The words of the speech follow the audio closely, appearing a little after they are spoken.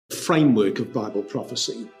framework of Bible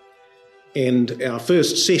prophecy. And our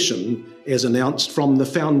first session, as announced, from the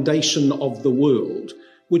foundation of the world,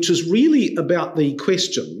 which is really about the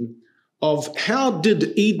question of how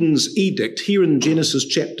did Eden's edict here in Genesis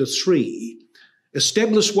chapter 3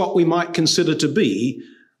 establish what we might consider to be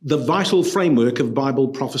the vital framework of Bible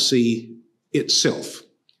prophecy itself.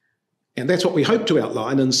 And that's what we hope to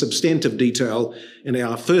outline in substantive detail in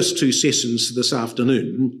our first two sessions this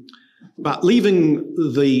afternoon, but leaving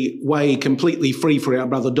the way completely free for our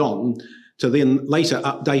brother Don to then later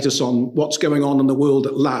update us on what's going on in the world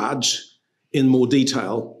at large in more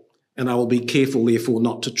detail, and I will be careful, therefore,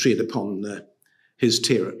 not to tread upon his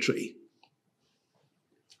territory.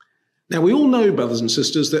 Now, we all know, brothers and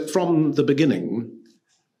sisters, that from the beginning,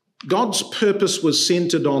 God's purpose was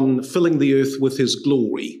centred on filling the earth with his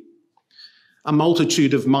glory, a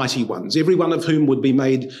multitude of mighty ones, every one of whom would be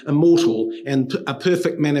made immortal and a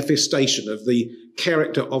perfect manifestation of the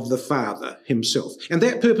character of the Father himself. And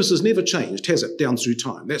that purpose has never changed, has it, down through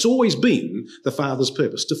time? That's always been the Father's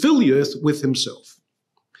purpose, to fill the earth with himself.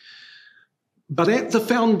 But at the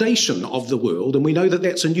foundation of the world, and we know that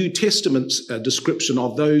that's a New Testament description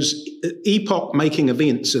of those epoch-making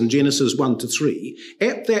events in Genesis 1 to 3,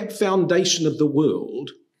 at that foundation of the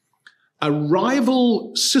world, a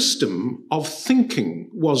rival system of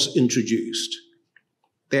thinking was introduced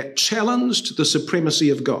that challenged the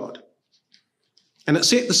supremacy of God. And it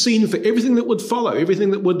set the scene for everything that would follow,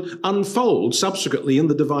 everything that would unfold subsequently in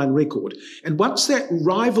the divine record. And once that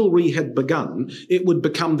rivalry had begun, it would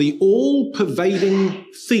become the all-pervading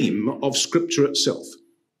theme of Scripture itself.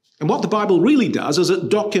 And what the Bible really does is it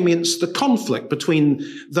documents the conflict between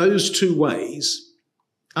those two ways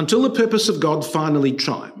until the purpose of God finally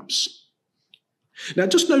triumphs. Now,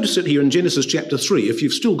 just notice it here in Genesis chapter 3, if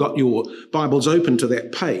you've still got your Bibles open to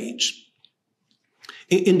that page.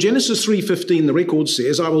 In Genesis 3:15, the record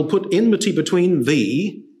says, I will put enmity between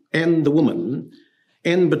thee and the woman,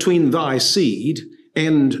 and between thy seed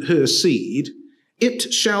and her seed.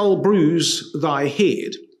 It shall bruise thy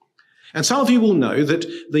head. And some of you will know that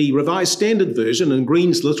the Revised Standard Version, and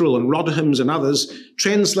Green's Literal and Rodham's and others,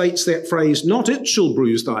 translates that phrase, not it shall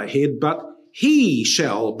bruise thy head, but he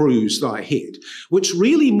shall bruise thy head, which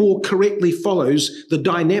really more correctly follows the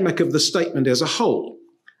dynamic of the statement as a whole.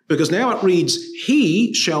 Because now it reads,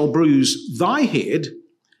 he shall bruise thy head,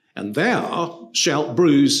 and thou shalt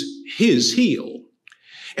bruise his heel.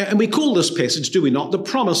 And we call this passage, do we not, the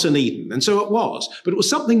promise in Eden? And so it was. But it was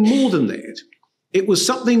something more than that. It was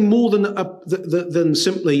something more than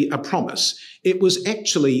simply a promise. It was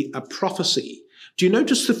actually a prophecy. Do you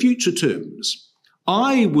notice the future terms?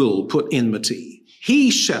 I will put enmity.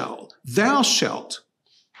 He shall. Thou shalt.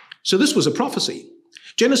 So this was a prophecy.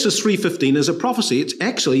 Genesis 3:15 is a prophecy. It's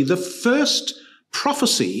actually the first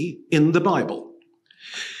prophecy in the Bible.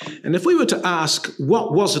 And if we were to ask,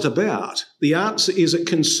 what was it about? The answer is it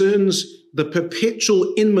concerns the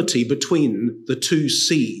perpetual enmity between the two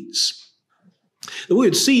seeds. The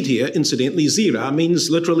word seed here, incidentally, zera, means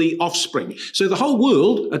literally offspring. So the whole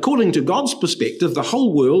world, according to God's perspective, the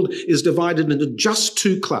whole world is divided into just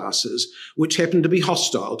two classes, which happen to be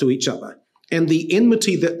hostile to each other. And the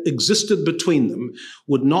enmity that existed between them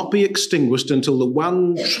would not be extinguished until the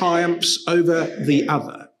one triumphs over the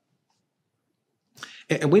other.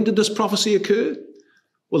 And when did this prophecy occur?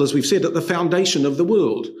 Well, as we've said, at the foundation of the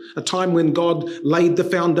world, a time when God laid the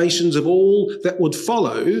foundations of all that would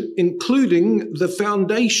follow, including the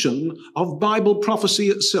foundation of Bible prophecy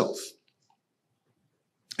itself.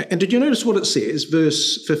 And did you notice what it says,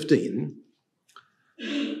 verse 15?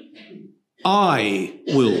 I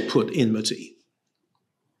will put enmity.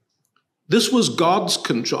 This was God's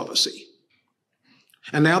controversy.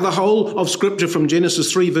 And now the whole of Scripture from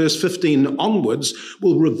Genesis 3 verse 15 onwards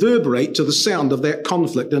will reverberate to the sound of that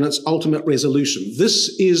conflict and its ultimate resolution. This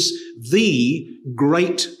is the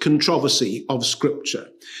great controversy of Scripture.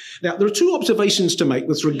 Now, there are two observations to make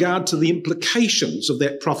with regard to the implications of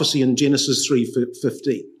that prophecy in Genesis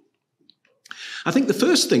 3:15. I think the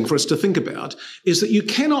first thing for us to think about is that you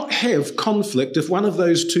cannot have conflict if one of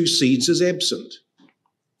those two seeds is absent.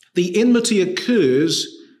 The enmity occurs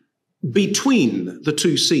between the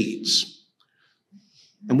two seeds.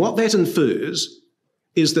 And what that infers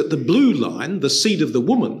is that the blue line, the seed of the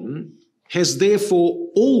woman, has therefore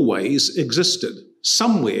always existed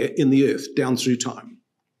somewhere in the earth down through time.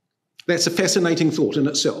 That's a fascinating thought in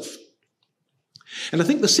itself. And I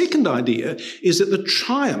think the second idea is that the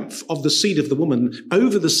triumph of the seed of the woman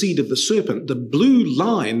over the seed of the serpent, the blue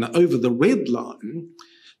line over the red line,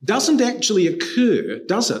 doesn't actually occur,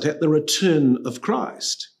 does it, at the return of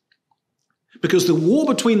Christ? because the war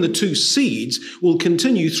between the two seeds will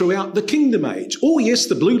continue throughout the kingdom age. Oh, yes,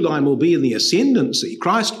 the blue line will be in the ascendancy.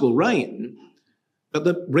 Christ will reign. But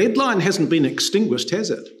the red line hasn't been extinguished, has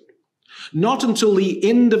it? Not until the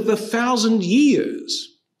end of the 1,000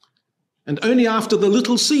 years. And only after the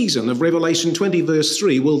little season of Revelation 20, verse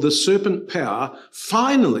 3, will the serpent power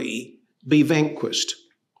finally be vanquished.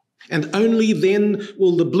 And only then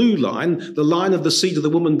will the blue line, the line of the seed of the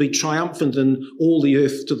woman, be triumphant in all the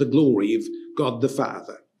earth to the glory of God the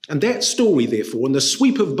Father. And that story, therefore, in the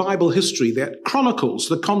sweep of Bible history that chronicles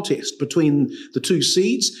the contest between the two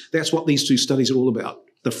seeds, that's what these two studies are all about,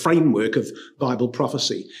 the framework of Bible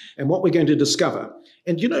prophecy. And what we're going to discover,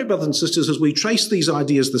 and you know, brothers and sisters, as we trace these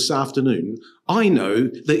ideas this afternoon, I know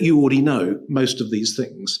that you already know most of these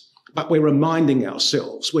things. But we're reminding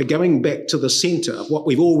ourselves, we're going back to the centre of what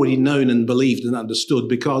we've already known and believed and understood,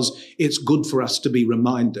 because it's good for us to be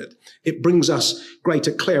reminded. It brings us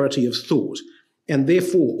greater clarity of thought and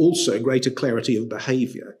therefore also greater clarity of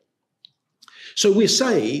behaviour. So we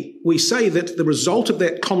say that the result of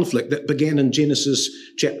that conflict that began in Genesis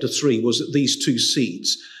chapter 3 was that these two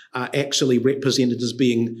seeds are actually represented as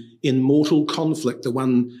being in mortal conflict, the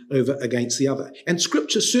one over against the other. And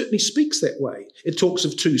Scripture certainly speaks that way. It talks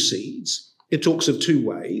of two seeds. It talks of two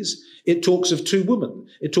ways. It talks of two women.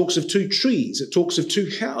 It talks of two trees. It talks of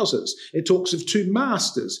two houses. It talks of two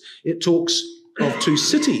masters. It talks of two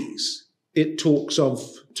cities. It talks of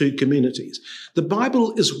two communities. The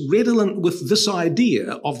Bible is redolent with this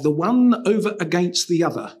idea of the one over against the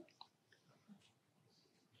other,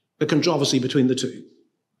 the controversy between the two.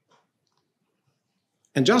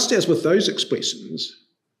 And just as with those expressions,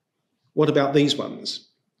 what about these ones?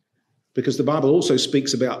 Because the Bible also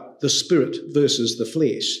speaks about the spirit versus the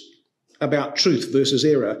flesh, about truth versus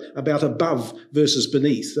error, about above versus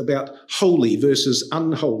beneath, about holy versus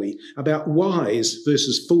unholy, about wise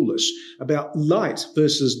versus foolish, about light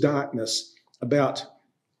versus darkness, about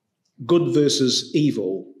good versus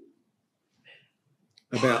evil,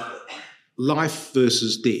 about life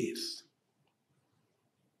versus death.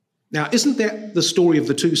 Now, isn't that the story of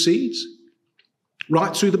the two seeds?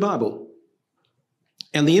 Right through the Bible.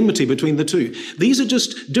 And the enmity between the two. These are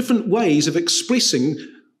just different ways of expressing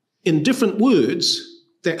in different words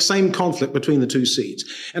that same conflict between the two seeds.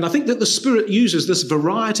 And I think that the Spirit uses this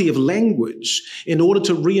variety of language in order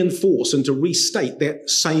to reinforce and to restate that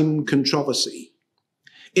same controversy.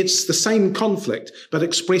 It's the same conflict, but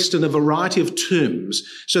expressed in a variety of terms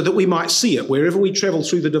so that we might see it wherever we travel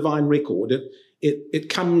through the divine record. It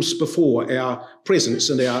comes before our presence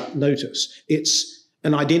and our notice. It's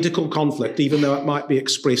an identical conflict, even though it might be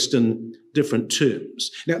expressed in different terms.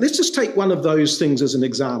 Now, let's just take one of those things as an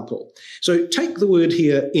example. So take the word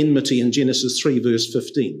here, enmity, in Genesis 3, verse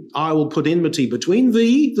 15. I will put enmity between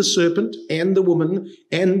thee, the serpent, and the woman,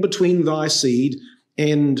 and between thy seed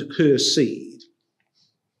and her seed.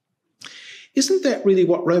 Isn't that really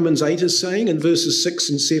what Romans 8 is saying in verses 6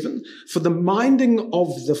 and 7? For the minding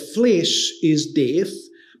of the flesh is death,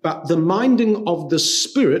 but the minding of the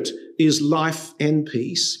Spirit is life and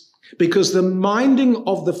peace. Because the minding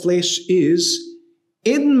of the flesh is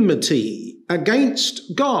enmity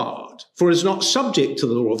against God, for it is not subject to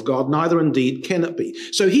the law of God, neither indeed can it be.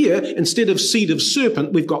 So here, instead of seed of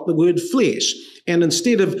serpent, we've got the word flesh. And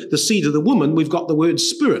instead of the seed of the woman, we've got the word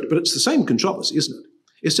spirit. But it's the same controversy, isn't it?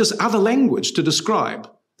 It's just other language to describe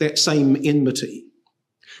that same enmity.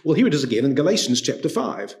 Well, here it is again in Galatians chapter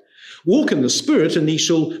 5. Walk in the Spirit, and ye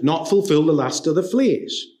shall not fulfill the lust of the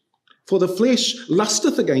flesh. For the flesh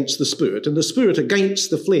lusteth against the Spirit, and the Spirit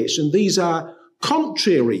against the flesh. And these are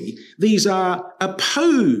contrary. These are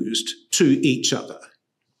opposed to each other.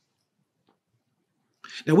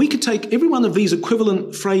 Now, we could take every one of these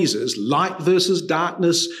equivalent phrases, light versus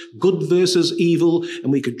darkness, good versus evil,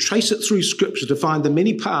 and we could trace it through Scripture to find the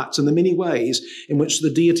many parts and the many ways in which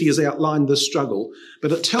the deity has outlined this struggle.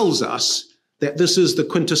 But it tells us that this is the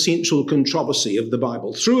quintessential controversy of the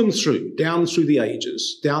Bible, through and through, down through the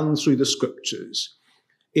ages, down through the Scriptures.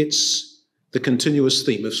 It's the continuous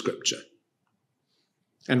theme of Scripture.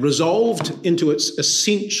 And resolved into its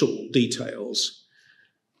essential details,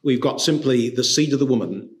 we've got simply the seed of the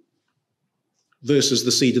woman versus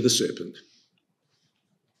the seed of the serpent.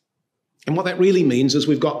 And what that really means is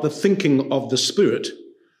we've got the thinking of the Spirit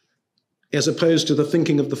as opposed to the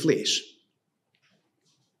thinking of the flesh.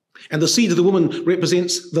 And the seed of the woman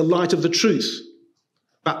represents the light of the truth,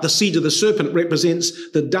 but the seed of the serpent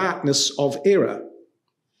represents the darkness of error.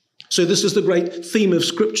 So this is the great theme of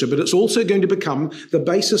Scripture, but it's also going to become the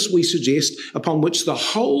basis, we suggest, upon which the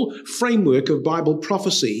whole framework of Bible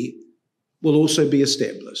prophecy will also be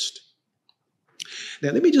established.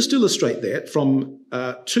 Now, let me just illustrate that from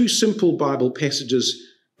two simple Bible passages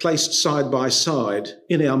placed side by side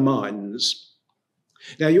in our minds.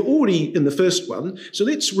 Now, you're already in the first one, so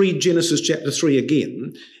let's read Genesis chapter 3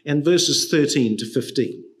 again, and verses 13 to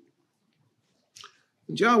 15.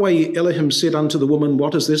 Yahweh Elohim said unto the woman,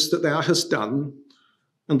 What is this that thou hast done?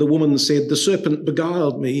 And the woman said, The serpent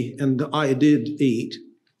beguiled me, and I did eat.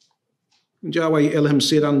 And Yahweh Elohim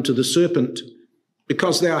said unto the serpent,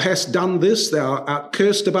 Because thou hast done this, thou art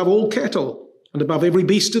cursed above all cattle, and above every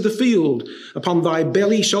beast of the field. Upon thy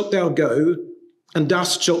belly shalt thou go, and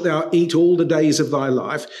dust shalt thou eat all the days of thy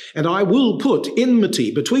life. And I will put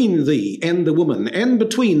enmity between thee and the woman, and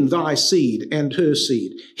between thy seed and her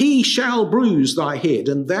seed. He shall bruise thy head,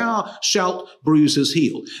 and thou shalt bruise his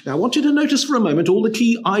heel. Now I want you to notice for a moment all the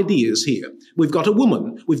key ideas here. We've got a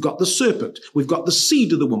woman, we've got the serpent, we've got the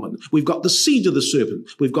seed of the woman, we've got the seed of the serpent,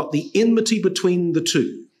 we've got the enmity between the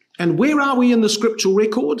two. And where are we in the scriptural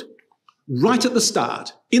record? Right at the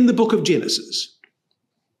start, in the book of Genesis.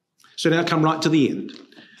 So now come right to the end,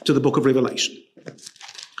 to the book of Revelation.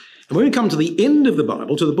 And when we come to the end of the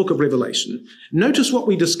Bible, to the book of Revelation, notice what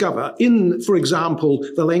we discover in, for example,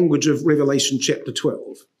 the language of Revelation chapter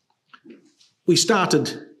 12. We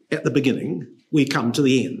started at the beginning, we come to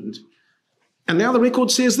the end. And now the record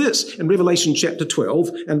says this in Revelation chapter 12,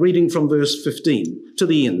 and reading from verse 15 to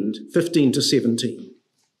the end, 15 to 17.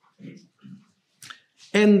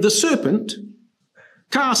 And the serpent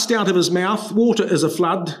cast out of his mouth water as a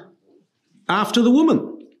flood after the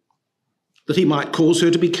woman, that he might cause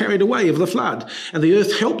her to be carried away of the flood. And the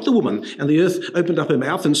earth helped the woman, and the earth opened up her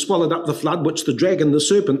mouth and swallowed up the flood, which the dragon, the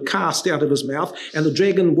serpent, cast out of his mouth. And the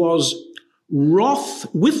dragon was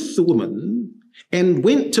wroth with the woman, and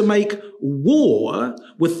went to make war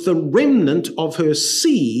with the remnant of her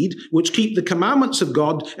seed, which keep the commandments of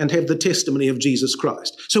God and have the testimony of Jesus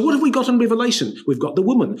Christ. So what have we got in Revelation? We've got the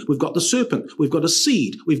woman, we've got the serpent, we've got a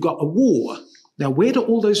seed, we've got a war. Now, where do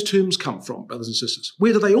all those terms come from, brothers and sisters?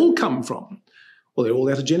 Where do they all come from? Well, they're all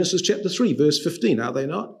out of Genesis chapter 3, verse 15, are they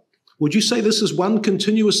not? Would you say this is one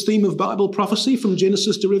continuous theme of Bible prophecy from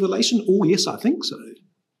Genesis to Revelation? Oh, yes, I think so.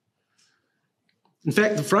 In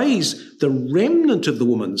fact, the phrase, the remnant of the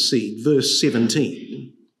woman's seed, verse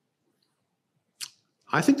 17,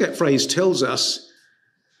 I think that phrase tells us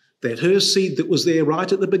that her seed that was there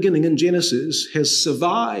right at the beginning in Genesis has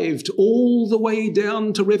survived all the way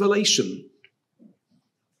down to Revelation.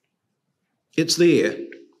 It's there,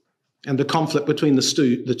 and the conflict between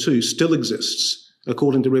the two still exists,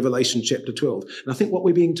 according to Revelation chapter 12. And I think what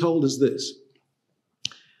we're being told is this,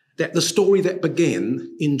 that the story that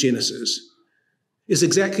began in Genesis is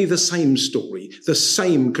exactly the same story, the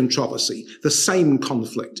same controversy, the same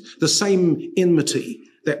conflict, the same enmity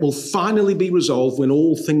that will finally be resolved when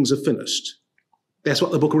all things are finished. That's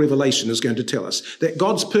what the book of Revelation is going to tell us, that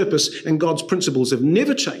God's purpose and God's principles have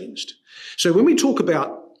never changed. So when we talk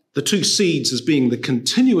about the two seeds as being the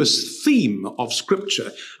continuous theme of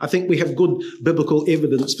Scripture, I think we have good biblical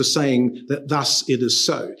evidence for saying that thus it is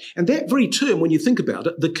so. And that very term, when you think about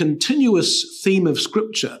it, the continuous theme of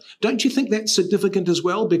Scripture, don't you think that's significant as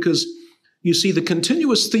well? Because you see, the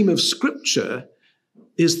continuous theme of Scripture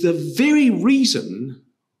is the very reason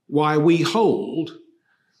why we hold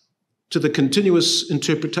to the continuous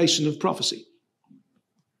interpretation of prophecy.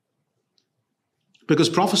 Because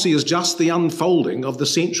prophecy is just the unfolding of the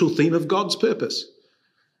central theme of God's purpose.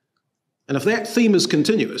 And if that theme is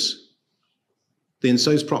continuous, then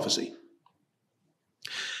so is prophecy.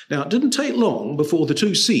 Now, it didn't take long before the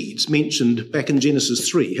two seeds mentioned back in Genesis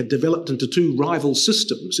 3 had developed into two rival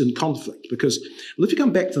systems in conflict. Because, well, if you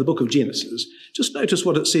come back to the book of Genesis, just notice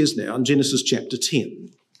what it says now in Genesis chapter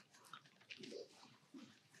 10.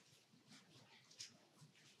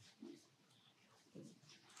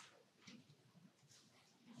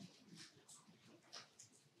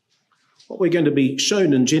 What we're going to be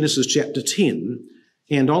shown in Genesis chapter 10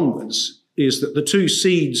 and onwards is that the two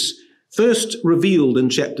seeds first revealed in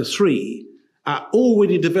chapter 3 are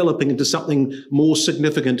already developing into something more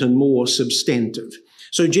significant and more substantive.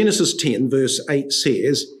 So Genesis 10 verse 8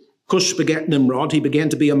 says, Cush begat Nimrod, he began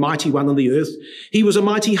to be a mighty one on the earth. He was a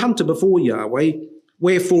mighty hunter before Yahweh.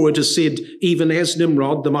 Wherefore it is said, even as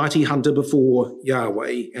Nimrod, the mighty hunter before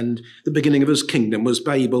Yahweh, and the beginning of his kingdom was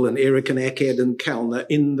Babel and Erech and Akkad and Calneh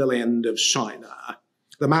in the land of Shinar.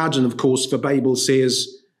 The margin, of course, for Babel says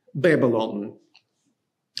Babylon.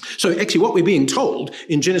 So actually what we're being told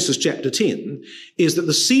in Genesis chapter 10 is that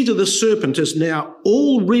the seed of the serpent has now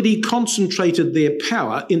already concentrated their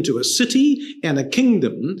power into a city and a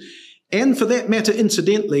kingdom, and for that matter,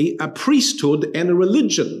 incidentally, a priesthood and a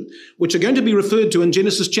religion, which are going to be referred to in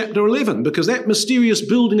Genesis chapter 11, because that mysterious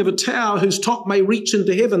building of a tower whose top may reach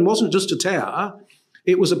into heaven wasn't just a tower,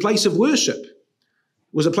 it was a place of worship.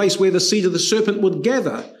 It was a place where the seed of the serpent would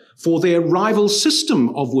gather for their rival system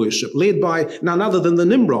of worship, led by none other than the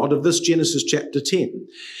Nimrod of this Genesis chapter 10.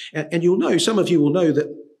 And you'll know, some of you will know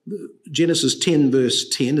that Genesis 10 verse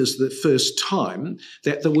 10 is the first time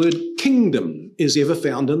that the word kingdom is ever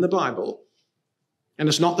found in the Bible. And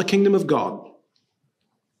it's not the kingdom of God.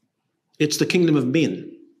 It's the kingdom of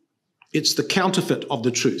men. It's the counterfeit of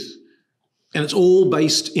the truth. And it's all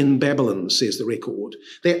based in Babylon, says the record.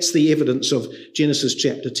 That's the evidence of Genesis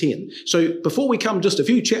chapter 10. So before we come just a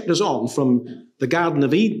few chapters on from the Garden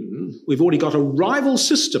of Eden, we've already got a rival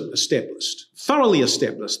system established, thoroughly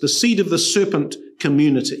established, the seed of the serpent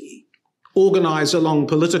community, organized along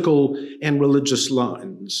political and religious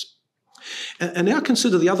lines. And now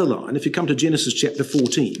consider the other line, if you come to Genesis chapter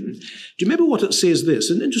 14. Do you remember what it says this?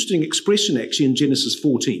 An interesting expression actually in Genesis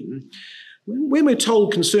 14. When we're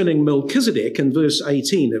told concerning Melchizedek in verse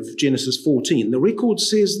 18 of Genesis 14, the record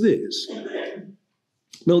says this: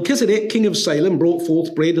 Melchizedek, king of Salem, brought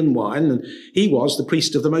forth bread and wine, and he was the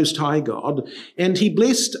priest of the Most High God. And he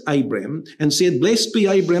blessed Abram and said, Blessed be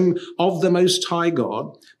Abram of the Most High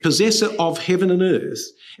God, possessor of heaven and earth,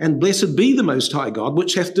 and blessed be the Most High God,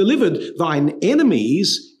 which hath delivered thine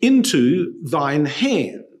enemies into thine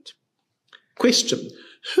hand. Question: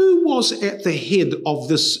 who was at the head of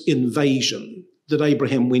this invasion that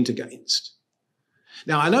Abraham went against?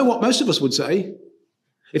 Now, I know what most of us would say.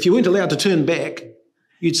 If you weren't allowed to turn back,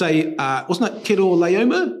 you'd say, wasn't that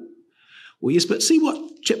Kedorlaomer? Well, yes, but see what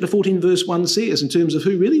chapter 14, verse 1 says in terms of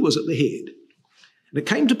who really was at the head. And it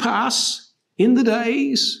came to pass in the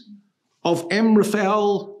days of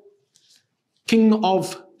Amraphel, king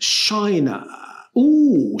of Shinar.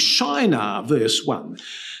 Ooh, Shinar, verse 1.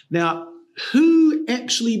 Now, who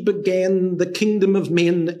actually began the kingdom of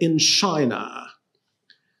men in Shinar?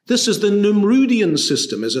 This is the Nimrodian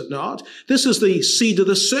system, is it not? This is the seed of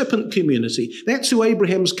the serpent community. That's who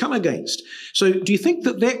Abraham's come against. So do you think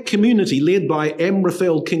that that community, led by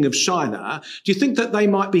Amraphel, king of Shinar, do you think that they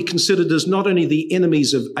might be considered as not only the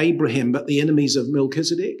enemies of Abraham, but the enemies of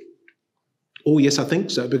Melchizedek? Oh, yes, I think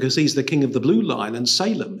so, because he's the king of the blue line in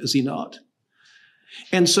Salem, is he not?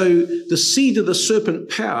 And so the seed of the serpent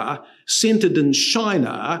power centered in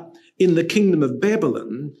Shinar in the kingdom of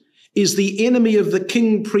Babylon is the enemy of the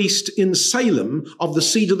king priest in Salem of the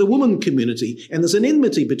seed of the woman community. And there's an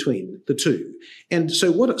enmity between the two. And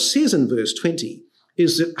so what it says in verse 20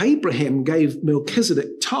 is that Abraham gave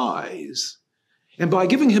Melchizedek tithes. And by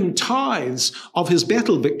giving him tithes of his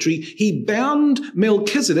battle victory, he bound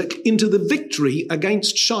Melchizedek into the victory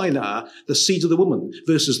against Shinar, the seed of the woman,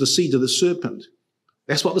 versus the seed of the serpent.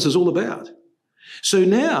 That's what this is all about. So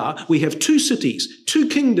now we have two cities, two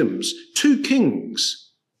kingdoms, two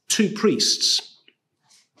kings, two priests.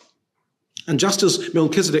 And just as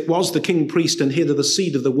Melchizedek was the king priest and head of the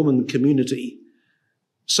seed of the woman community,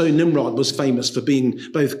 so Nimrod was famous for being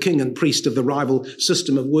both king and priest of the rival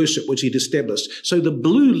system of worship which he'd established. So the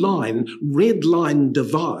blue line, red line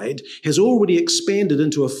divide has already expanded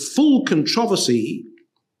into a full controversy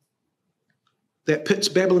that pits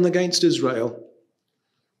Babylon against Israel.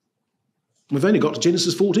 We've only got to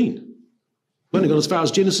Genesis 14. We've only got as far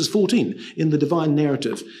as Genesis 14 in the divine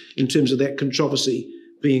narrative in terms of that controversy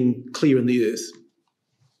being clear in the earth.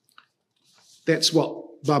 That's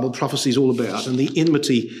what Bible prophecy is all about. And the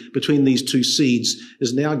enmity between these two seeds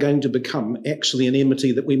is now going to become actually an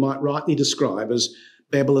enmity that we might rightly describe as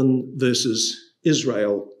Babylon versus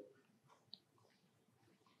Israel.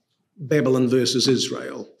 Babylon versus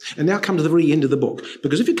Israel. And now come to the very end of the book.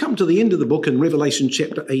 Because if you come to the end of the book in Revelation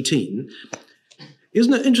chapter 18,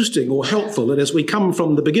 isn't it interesting or helpful that as we come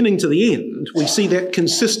from the beginning to the end, we see that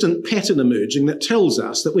consistent pattern emerging that tells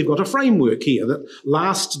us that we've got a framework here that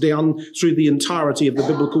lasts down through the entirety of the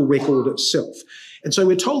biblical record itself. And so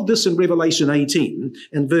we're told this in Revelation 18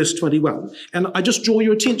 and verse 21. And I just draw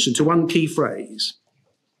your attention to one key phrase.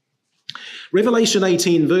 Revelation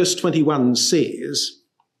 18 verse 21 says,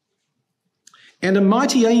 And a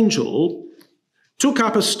mighty angel took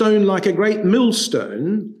up a stone like a great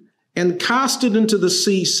millstone and cast it into the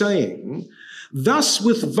sea, saying, Thus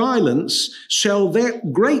with violence shall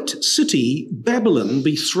that great city Babylon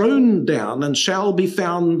be thrown down and shall be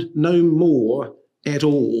found no more at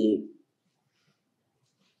all.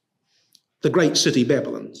 The great city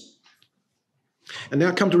Babylon. And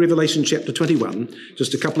now come to Revelation chapter 21,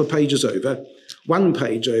 just a couple of pages over, one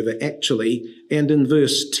page over actually, and in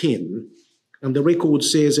verse 10. And the record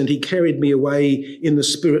says, and he carried me away in the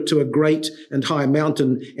spirit to a great and high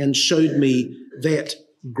mountain and showed me that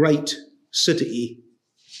great city,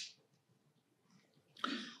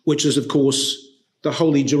 which is, of course, the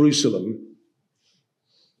holy Jerusalem,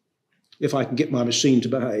 if I can get my machine to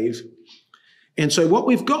behave. And so what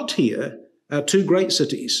we've got here are two great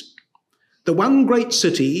cities. The one great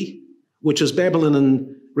city, which is Babylon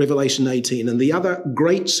in Revelation 18, and the other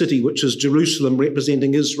great city, which is Jerusalem,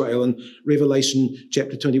 representing Israel in Revelation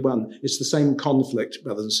chapter 21. It's the same conflict,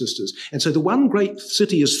 brothers and sisters. And so the one great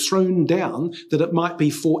city is thrown down that it might be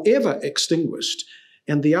forever extinguished,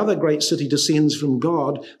 and the other great city descends from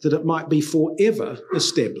God that it might be forever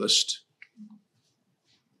established.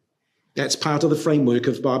 That's part of the framework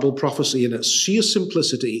of Bible prophecy in its sheer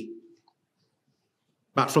simplicity,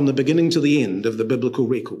 but from the beginning to the end of the biblical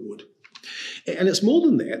record. And it's more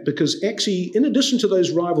than that, because actually, in addition to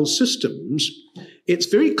those rival systems, it's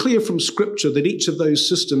very clear from Scripture that each of those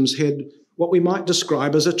systems had what we might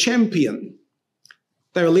describe as a champion.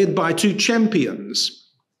 They were led by two champions.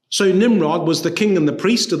 So Nimrod was the king and the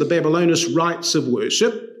priest of the Babylonish rites of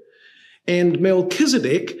worship, and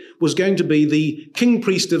Melchizedek was going to be the king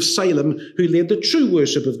priest of Salem who led the true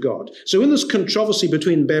worship of God. So in this controversy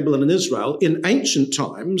between Babylon and Israel, in ancient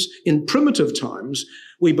times, in primitive times,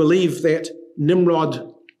 we believe that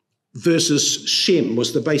Nimrod versus Shem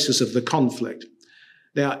was the basis of the conflict.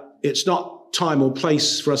 Now, it's not time or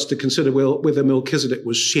place for us to consider whether Melchizedek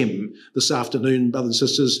was Shem this afternoon, brothers and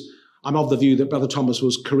sisters. I'm of the view that Brother Thomas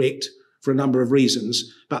was correct for a number of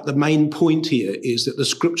reasons, but the main point here is that the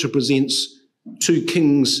Scripture presents two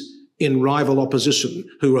kings in rival opposition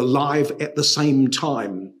who are alive at the same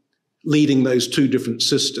time, leading those two different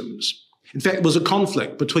systems. In fact, it was a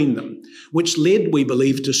conflict between them, which led, we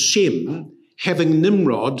believe, to Shem having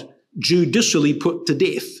Nimrod judicially put to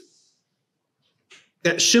death.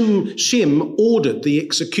 That Shem ordered the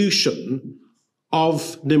execution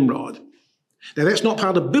of Nimrod. Now, that's not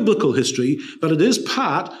part of biblical history, but it is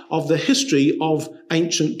part of the history of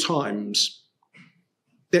ancient times.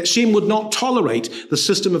 That Shem would not tolerate the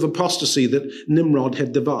system of apostasy that Nimrod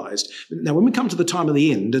had devised. Now, when we come to the time of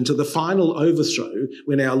the end and to the final overthrow,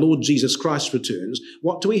 when our Lord Jesus Christ returns,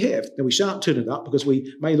 what do we have? Now, we shan't turn it up because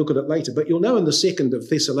we may look at it later, but you'll know in the 2nd of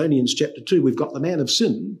Thessalonians chapter 2, we've got the man of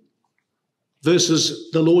sin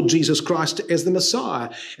versus the Lord Jesus Christ as the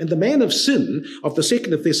Messiah. And the man of sin of the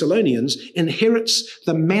 2nd of Thessalonians inherits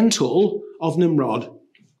the mantle of Nimrod.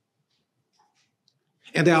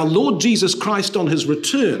 And our Lord Jesus Christ on his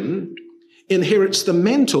return inherits the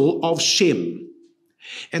mantle of Shem.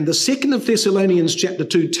 And the 2nd of Thessalonians chapter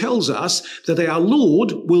 2 tells us that our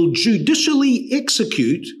Lord will judicially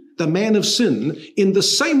execute the man of sin in the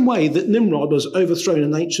same way that Nimrod was overthrown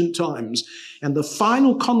in ancient times. And the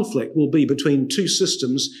final conflict will be between two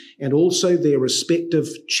systems and also their respective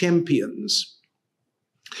champions.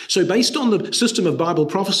 So based on the system of Bible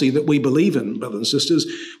prophecy that we believe in, brothers and sisters,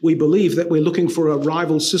 we believe that we're looking for a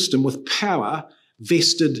rival system with power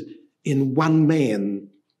vested in one man,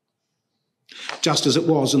 just as it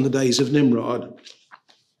was in the days of Nimrod.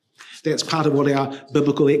 That's part of what our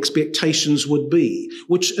biblical expectations would be,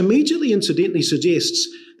 which immediately, incidentally, suggests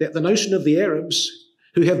that the notion of the Arabs,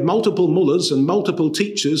 who have multiple mullahs and multiple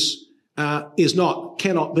teachers,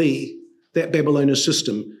 cannot be that Babylonian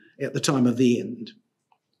system at the time of the end.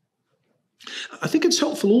 I think it's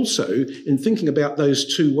helpful also in thinking about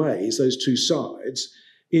those two ways, those two sides,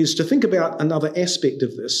 is to think about another aspect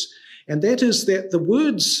of this, and that is that the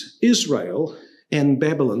words Israel and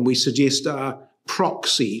Babylon, we suggest, are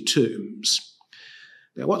proxy terms.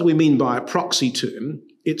 Now, what do we mean by a proxy term?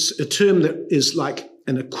 It's a term that is like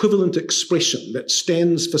an equivalent expression that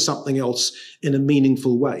stands for something else in a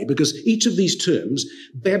meaningful way, because each of these terms,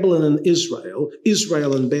 Babylon and Israel,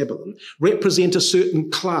 Israel and Babylon, represent a certain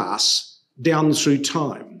class down through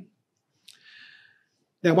time.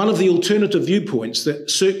 Now, one of the alternative viewpoints that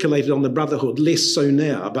circulated on the Brotherhood, less so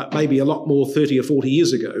now, but maybe a lot more 30 or 40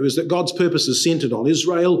 years ago, is that God's purpose is centered on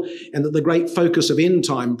Israel and that the great focus of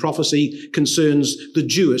end-time prophecy concerns the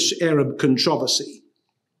Jewish-Arab controversy.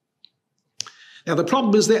 Now, the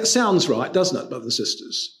problem is that sounds right, doesn't it, brothers and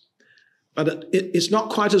sisters? But it's not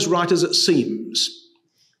quite as right as it seems.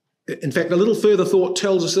 In fact, a little further thought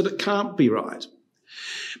tells us that it can't be right.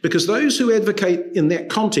 Because those who advocate in that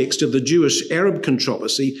context of the Jewish-Arab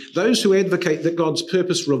controversy, those who advocate that God's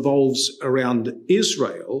purpose revolves around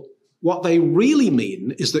Israel, what they really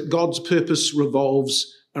mean is that God's purpose revolves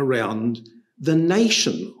around the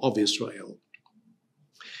nation of Israel.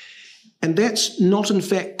 And that's not, in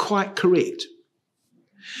fact, quite correct.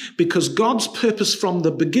 because God's purpose from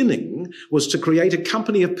the beginning was to create a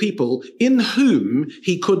company of people in whom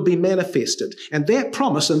he could be manifested. And that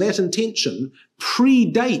promise and that intention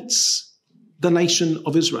predates the nation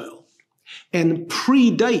of Israel and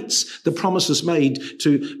predates the promises made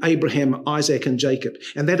to Abraham, Isaac, and Jacob.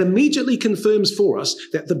 And that immediately confirms for us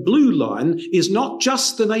that the blue line is not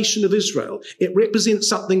just the nation of Israel. It represents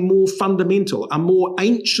something more fundamental, a more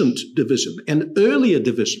ancient division, an earlier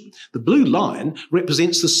division. The blue line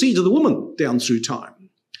represents the seed of the woman down through time.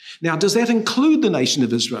 Now, does that include the nation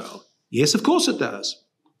of Israel? Yes, of course it does.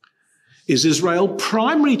 Is Israel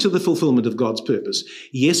primary to the fulfillment of God's purpose?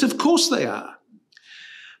 Yes, of course they are.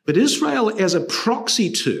 But Israel as a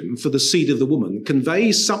proxy term for the seed of the woman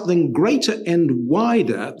conveys something greater and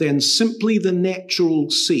wider than simply the natural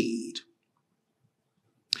seed.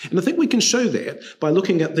 And I think we can show that by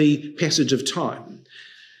looking at the passage of time.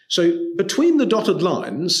 So between the dotted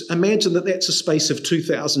lines, imagine that that's a space of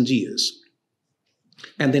 2,000 years,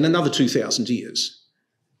 and then another 2,000 years,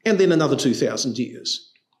 and then another 2,000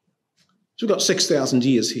 years. So we've got 6,000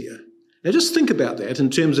 years here. Now just think about that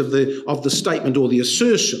in terms of the statement or the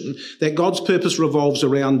assertion that God's purpose revolves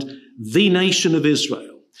around the nation of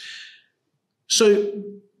Israel. So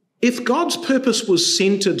if God's purpose was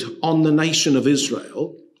centered on the nation of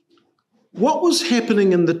Israel, what was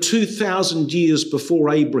happening in the 2,000 years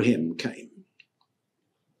before Abraham came?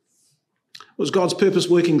 Was God's purpose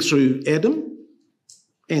working through Adam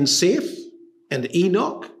and Seth and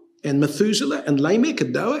Enoch and Methuselah and Lamech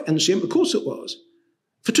and Noah and Shem? Of course it was.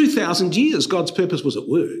 For 2,000 years, God's purpose was at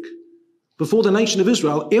work before the nation of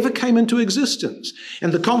Israel ever came into existence.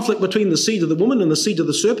 And the conflict between the seed of the woman and the seed of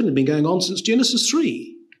the serpent had been going on since Genesis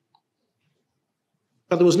 3.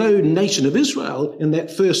 But there was no nation of Israel in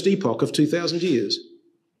that first epoch of 2,000 years.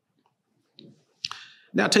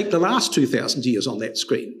 Now take the last 2,000 years on that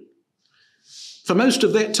screen. For most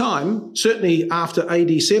of that time, certainly after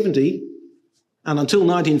AD 70 and until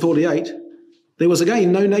 1948, there was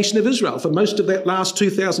again no nation of Israel. For most of that last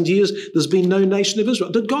 2,000 years, there's been no nation of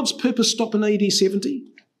Israel. Did God's purpose stop in AD 70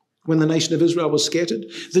 when the nation of Israel was scattered?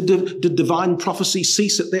 Did divine prophecy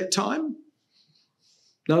cease at that time?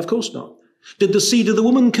 No, of course not. Did the seed of the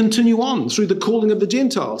woman continue on through the calling of the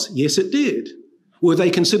Gentiles? Yes, it did. Were they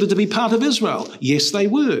considered to be part of Israel? Yes, they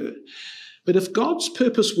were. But if God's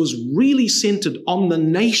purpose was really centered on the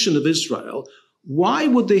nation of Israel, why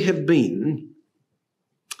would there have been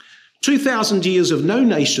 2,000 years of no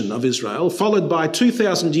nation of Israel, followed by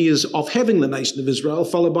 2,000 years of having the nation of Israel,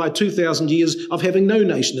 followed by 2,000 years of having no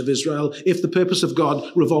nation of Israel, if the purpose of God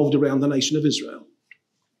revolved around the nation of Israel?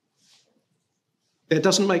 That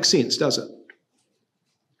doesn't make sense, does it?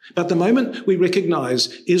 But the moment we recognize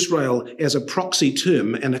Israel as a proxy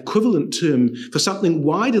term, an equivalent term for something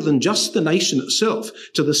wider than just the nation itself,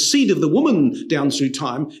 to the seed of the woman down through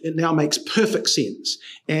time, it now makes perfect sense.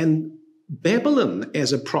 And Babylon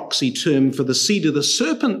as a proxy term for the seed of the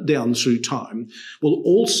serpent down through time will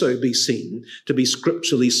also be seen to be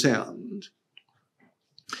scripturally sound.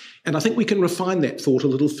 And I think we can refine that thought a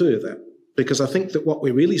little further, because I think that what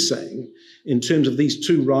we're really saying in terms of these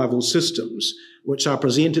two rival systems, which are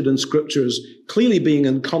presented in Scripture as clearly being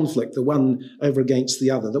in conflict, the one over against the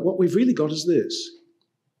other, that what we've really got is this.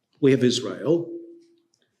 We have Israel,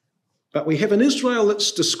 but we have an Israel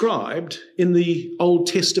that's described in the Old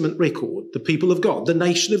Testament record, the people of God, the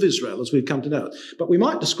nation of Israel, as we've come to know it. But we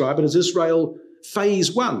might describe it as Israel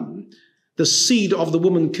phase 1, the seed of the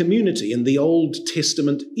woman community in the Old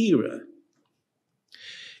Testament era.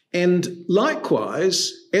 And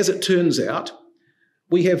likewise, as it turns out,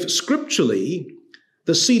 we have scripturally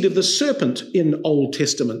the seed of the serpent in Old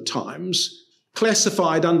Testament times,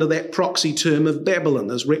 classified under that proxy term of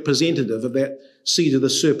Babylon as representative of that seed of the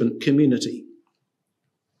serpent community.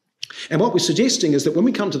 And what we're suggesting is that when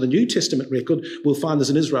we come to the New Testament record, we'll find there's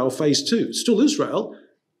an Israel phase 2. It's still Israel,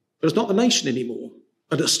 but it's not the nation anymore,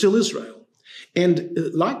 but it's still Israel. And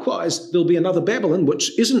likewise, there'll be another Babylon,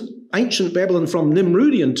 which isn't ancient Babylon from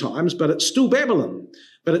Nimrudian times, but it's still Babylon.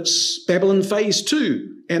 But it's Babylon phase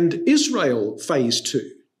 2 and Israel phase 2.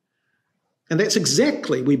 And that's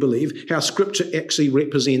exactly, we believe, how Scripture actually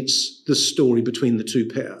represents the story between the two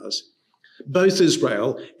powers. Both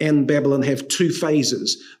Israel and Babylon have two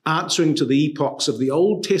phases, answering to the epochs of the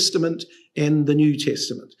Old Testament and the New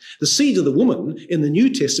Testament. The seed of the woman in the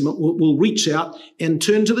New Testament will reach out and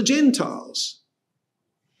turn to the Gentiles,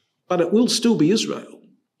 but it will still be Israel.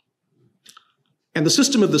 And the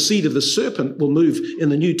system of the seed of the serpent will move in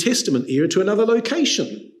the New Testament era to another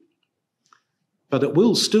location, but it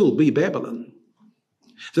will still be Babylon.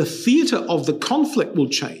 The theatre of the conflict will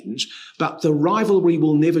change, but the rivalry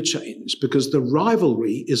will never change, because the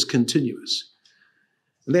rivalry is continuous.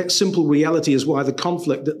 And that simple reality is why the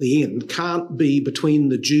conflict at the end can't be between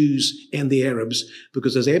the Jews and the Arabs,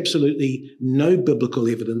 because there's absolutely no biblical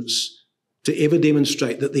evidence to ever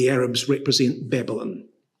demonstrate that the Arabs represent Babylon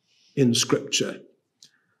in Scripture.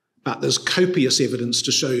 But there's copious evidence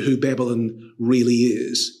to show who Babylon really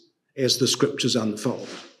is as the Scriptures unfold.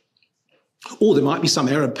 Or there might be some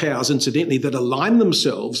Arab powers, incidentally, that align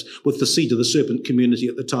themselves with the seed of the serpent community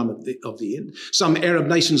at the time of the end. Some Arab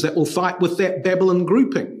nations that will fight with that Babylon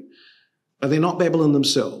grouping, but they're not Babylon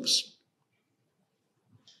themselves.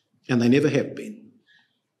 And they never have been.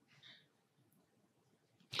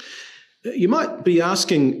 You might be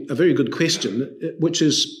asking a very good question, which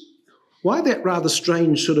is, why that rather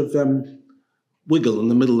strange sort of wiggle in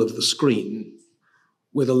the middle of the screen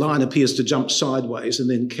where the line appears to jump sideways and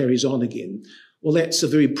then carries on again? Well, that's a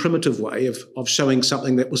very primitive way of showing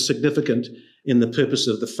something that was significant in the purpose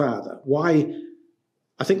of the Father. Why?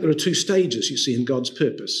 I think there are two stages, you see, in God's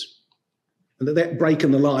purpose. And that break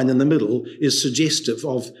in the line in the middle is suggestive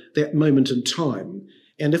of that moment in time.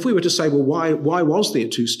 And if we were to say, well, why was there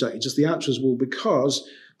two stages? The answer is, well, because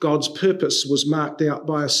God's purpose was marked out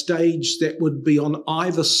by a stage that would be on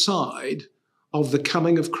either side of the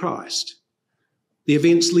coming of Christ. The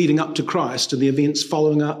events leading up to Christ and the events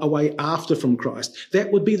following away after from Christ.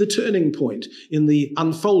 That would be the turning point in the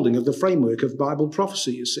unfolding of the framework of Bible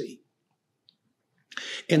prophecy, you see.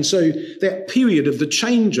 And so that period of the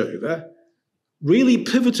changeover really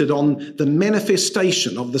pivoted on the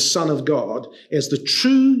manifestation of the Son of God as the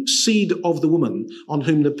true seed of the woman on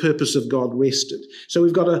whom the purpose of God rested. So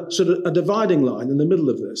we've got a sort of a dividing line in the middle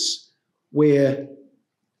of this where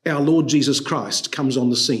our Lord Jesus Christ comes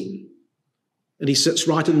on the scene. And he sits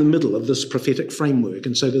right in the middle of this prophetic framework.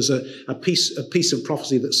 And so there's a piece of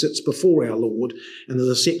prophecy that sits before our Lord, and there's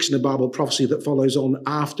a section of Bible prophecy that follows on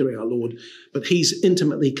after our Lord. But he's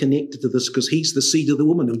intimately connected to this because he's the seed of the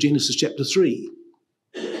woman of Genesis chapter 3.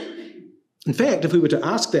 In fact, if we were to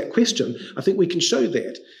ask that question, I think we can show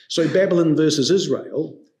that. So Babylon versus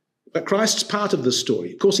Israel, but Christ's part of the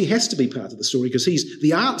story. Of course, he has to be part of the story because he's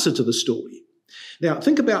the answer to the story. Now,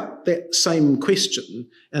 think about that same question,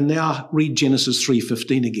 and now read Genesis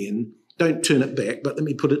 3:15 again. Don't turn it back, but let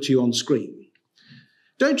me put it to you on screen.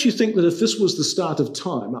 Don't you think that if this was the start of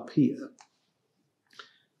time up here,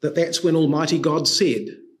 that's when Almighty God said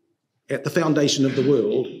at the foundation of the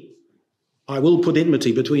world, I will put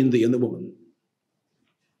enmity between thee and the woman.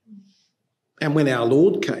 And when our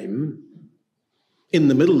Lord came, in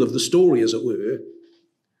the middle of the story, as it were,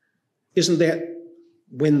 isn't that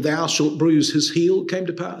when thou shalt bruise his heel came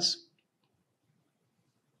to pass?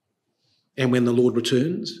 And when the Lord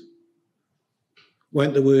returns,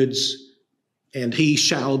 won't the words, and he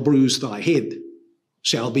shall bruise thy head,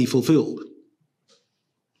 shall be fulfilled?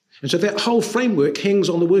 And so that whole framework hangs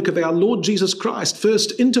on the work of our Lord Jesus Christ,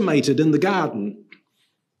 first intimated in the garden,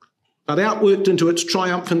 but outworked into its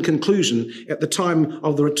triumphant conclusion at the time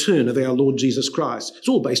of the return of our Lord Jesus Christ. It's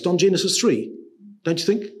all based on Genesis 3, don't you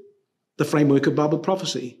think? The framework of Bible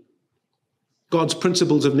prophecy. God's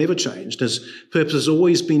principles have never changed. His purpose has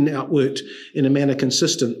always been outworked in a manner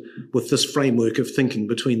consistent with this framework of thinking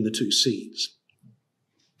between the two seeds.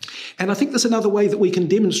 And I think there's another way that we can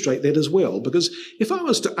demonstrate that as well, because if I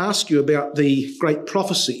was to ask you about the great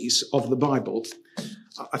prophecies of the Bible,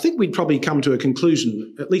 I think we'd probably come to a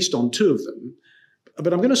conclusion, at least on two of them.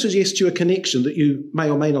 But I'm going to suggest to you a connection that you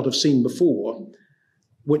may or may not have seen before,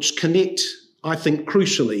 which connect, I think,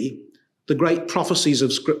 crucially, the great prophecies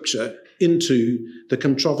of Scripture into the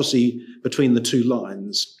controversy between the two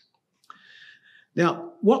lines.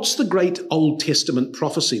 Now, what's the great Old Testament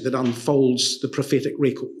prophecy that unfolds the prophetic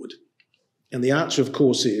record? And the answer, of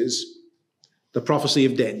course, is the prophecy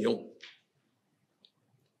of Daniel.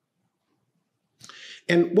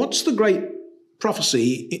 And what's the great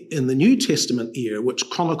prophecy in the New Testament era which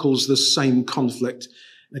chronicles this same conflict?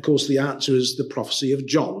 And of course, the answer is the prophecy of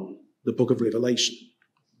John, the book of Revelation.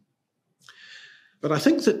 But I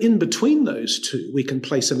think that in between those two, we can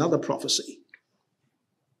place another prophecy.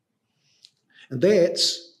 And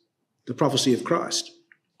that's the prophecy of Christ.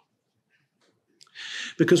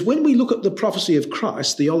 Because when we look at the prophecy of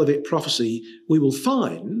Christ, the Olivet prophecy, we will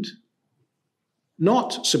find,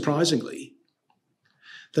 not surprisingly,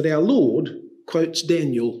 that our Lord quotes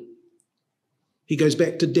Daniel. He goes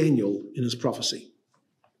back to Daniel in his prophecy.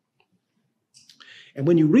 And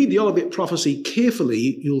when you read the Olivet prophecy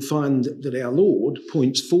carefully, you'll find that our Lord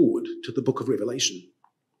points forward to the book of Revelation.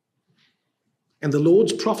 And the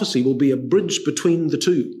Lord's prophecy will be a bridge between the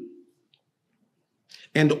two.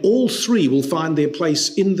 And all three will find their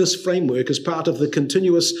place in this framework as part of the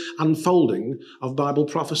continuous unfolding of Bible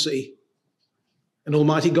prophecy. And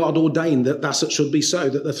Almighty God ordained that thus it should be so,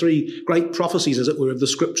 that the three great prophecies, as it were, of the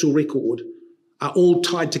scriptural record are all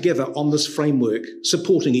tied together on this framework,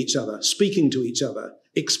 supporting each other, speaking to each other,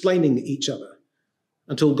 explaining each other,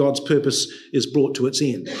 until God's purpose is brought to its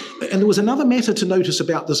end. And there was another matter to notice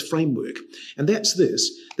about this framework, and that's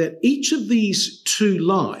this, that each of these two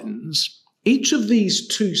lines, each of these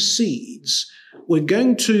two seeds, were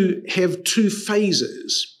going to have two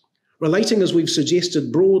phases, relating, as we've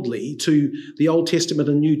suggested broadly, to the Old Testament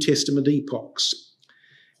and New Testament epochs.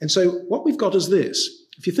 And so what we've got is this.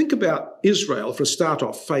 If you think about Israel for a start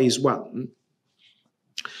off, phase one,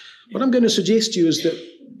 what I'm going to suggest to you is that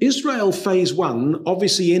Israel phase one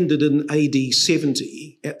obviously ended in AD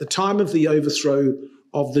 70 at the time of the overthrow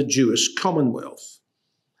of the Jewish Commonwealth.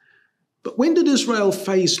 But when did Israel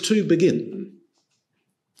phase two begin?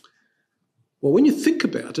 Well, when you think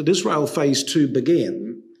about it, Israel phase two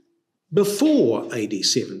began before AD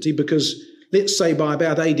 70, because let's say by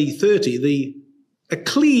about AD 30, the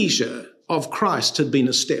ecclesia of Christ had been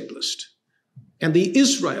established. And the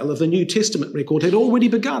Israel of the New Testament record had already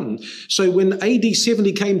begun. So when AD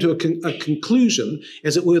 70 came to a conclusion,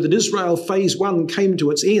 as it were, that Israel phase one came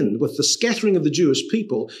to its end with the scattering of the Jewish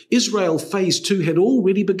people, Israel phase two had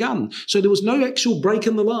already begun. So there was no actual break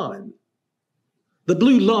in the line. The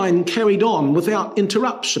blue line carried on without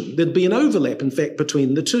interruption. There'd be an overlap, in fact,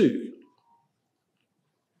 between the two.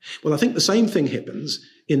 Well, I think the same thing happens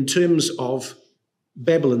in terms of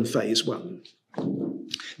Babylon phase one.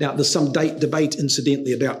 Now, there's some debate,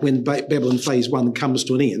 incidentally, about when Babylon phase one comes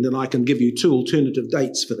to an end, and I can give you two alternative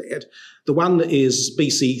dates for that. The one is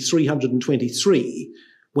BC 323,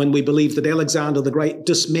 when we believe that Alexander the Great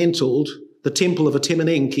dismantled the temple of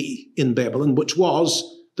Atemenenki in Babylon, which was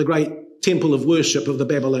the great temple of worship of the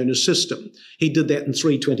Babylonian system. He did that in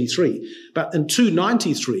 323. But in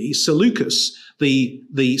 293, Seleucus,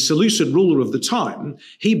 the Seleucid ruler of the time,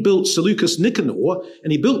 he built Seleucus Nicanor,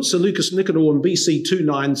 and he built Seleucus Nicanor in BC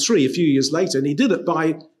 293 a few years later, and he did it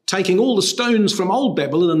by taking all the stones from Old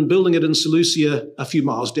Babylon and building it in Seleucia a few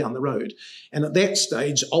miles down the road. And at that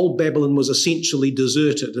stage, Old Babylon was essentially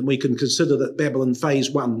deserted, and we can consider that Babylon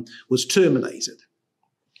phase one was terminated.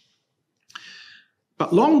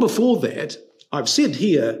 But long before that, I've said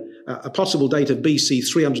here a possible date of BC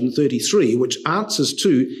 333, which answers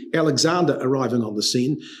to Alexander arriving on the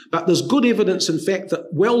scene. But there's good evidence, in fact,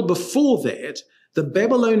 that well before that, the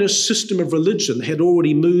Babylonian system of religion had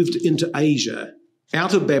already moved into Asia,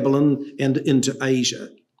 out of Babylon and into Asia.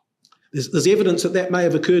 There's evidence that that may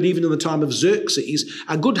have occurred even in the time of Xerxes,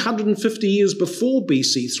 a good 150 years before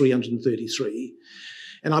BC 333.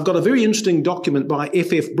 And I've got a very interesting document by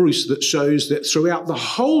F.F. Bruce that shows that throughout the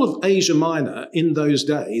whole of Asia Minor in those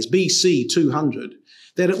days, BC 200,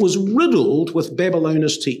 that it was riddled with Babylonian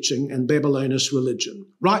teaching and Babylonian religion,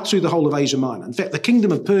 right through the whole of Asia Minor. In fact, the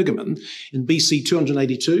kingdom of Pergamon in BC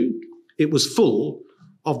 282, it was full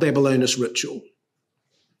of Babylonian ritual.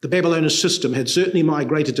 The Babylonian system had certainly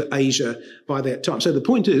migrated to Asia by that time. So the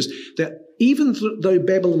point is that even though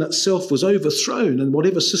Babylon itself was overthrown and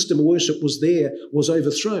whatever system of worship was there was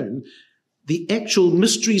overthrown, the actual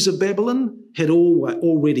mysteries of Babylon had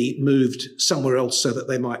already moved somewhere else so that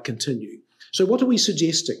they might continue. So what are we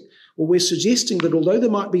suggesting? Well, we're suggesting that although there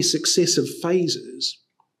might be successive phases,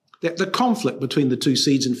 that the conflict between the two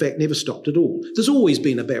seeds, in fact, never stopped at all. There's always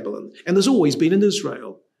been a Babylon, and there's always been an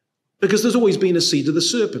Israel. Because there's always been a seed of the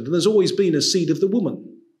serpent, and there's always been a seed of the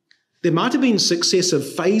woman. There might have been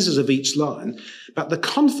successive phases of each line, but the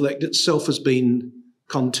conflict itself has been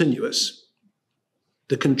continuous.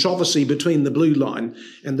 The controversy between the blue line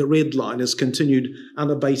and the red line has continued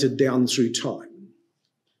unabated down through time.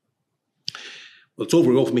 Well, it's all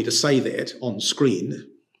very well for me to say that on screen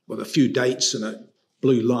with a few dates and a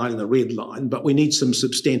blue line and a red line, but we need some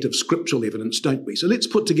substantive scriptural evidence, don't we? So let's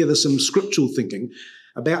put together some scriptural thinking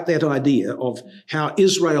about that idea of how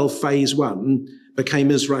Israel phase one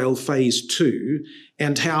became Israel phase two,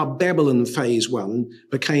 and how Babylon phase one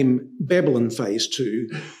became Babylon phase two,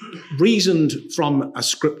 reasoned from a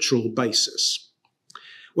scriptural basis.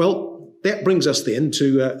 Well, that brings us then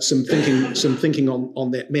to some thinking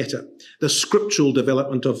on that matter, the scriptural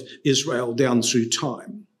development of Israel down through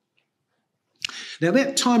time. Now,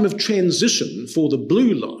 that time of transition for the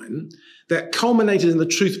blue line that culminated in the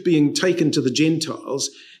truth being taken to the Gentiles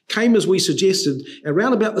came, as we suggested,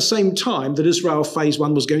 around about the same time that Israel phase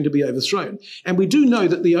one was going to be overthrown. And we do know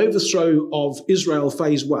that the overthrow of Israel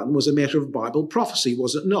phase one was a matter of Bible prophecy,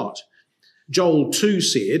 was it not? Joel 2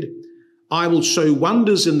 said, I will show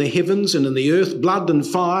wonders in the heavens and in the earth, blood and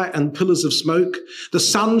fire and pillars of smoke. The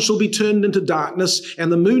sun shall be turned into darkness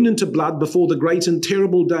and the moon into blood before the great and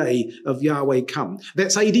terrible day of Yahweh come.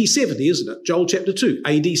 That's AD 70, isn't it? Joel chapter 2,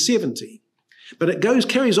 AD 70. But it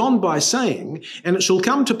carries on by saying, and it shall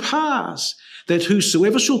come to pass that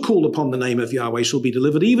whosoever shall call upon the name of Yahweh shall be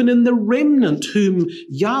delivered, even in the remnant whom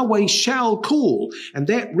Yahweh shall call. And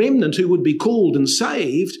that remnant who would be called and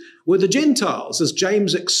saved were the Gentiles, as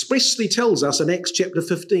James expressly tells us in Acts chapter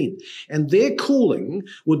 15. And their calling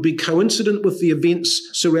would be coincident with the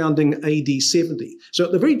events surrounding AD 70. So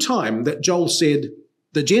at the very time that Joel said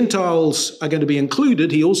the Gentiles are going to be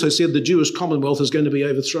included, he also said the Jewish commonwealth is going to be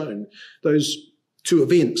overthrown. Those two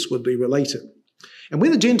events would be related. And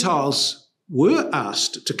when the Gentiles were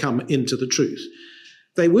asked to come into the truth,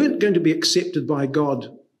 they weren't going to be accepted by God,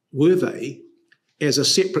 were they, as a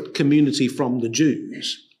separate community from the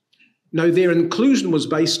Jews? No, their inclusion was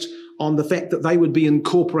based on the fact that they would be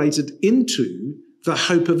incorporated into the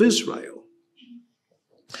hope of Israel.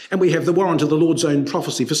 And we have the warrant of the Lord's own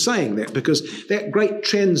prophecy for saying that, because that great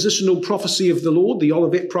transitional prophecy of the Lord, the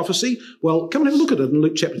Olivet prophecy, well, come and have a look at it in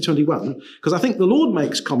Luke chapter 21, because I think the Lord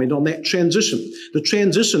makes comment on that transition, the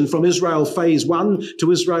transition from Israel phase 1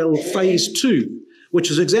 to Israel phase 2, which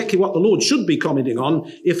is exactly what the Lord should be commenting on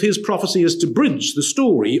if his prophecy is to bridge the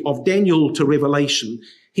story of Daniel to Revelation.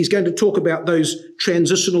 He's going to talk about those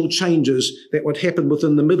transitional changes that would happen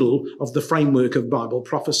within the middle of the framework of Bible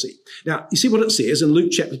prophecy. Now, you see what it says in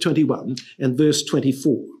Luke chapter 21 and verse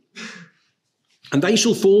 24. And they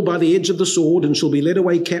shall fall by the edge of the sword and shall be led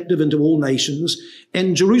away captive into all nations,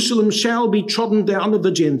 and Jerusalem shall be trodden down of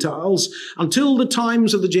the Gentiles until the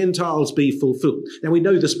times of the Gentiles be fulfilled. Now, we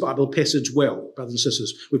know this Bible passage well, brothers and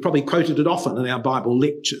sisters. We've probably quoted it often in our Bible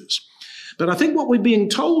lectures. But I think what we're being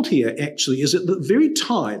told here actually is at the very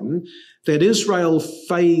time that Israel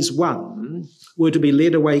phase 1 were to be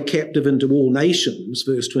led away captive into all nations,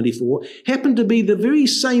 verse 24, happened to be the very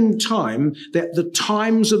same time that the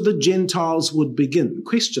times of the Gentiles would begin.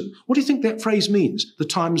 Question, what do you think that phrase means, the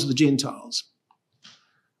times of the Gentiles?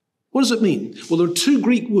 What does it mean? Well, there are two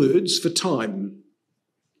Greek words for time.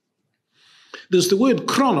 There's the word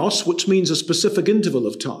chronos, which means a specific interval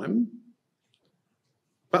of time.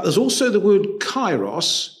 But there's also the word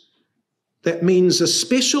kairos, that means a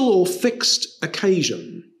special or fixed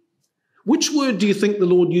occasion. Which word do you think the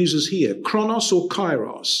Lord uses here, chronos or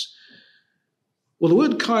kairos? Well, the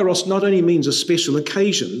word kairos not only means a special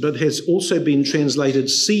occasion, but has also been translated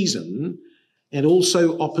season and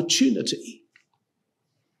also opportunity.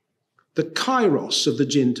 The kairos of the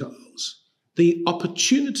Gentiles, the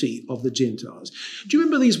opportunity of the Gentiles. Do you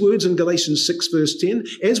remember these words in Galatians 6 verse 10?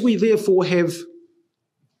 As we therefore have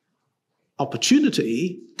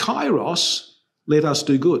opportunity, kairos, let us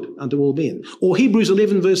do good unto all men. Or Hebrews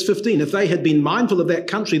 11 verse 15, if they had been mindful of that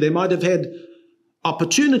country, they might have had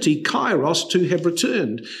opportunity, kairos, to have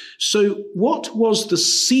returned. So what was the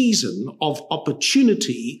season of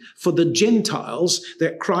opportunity for the Gentiles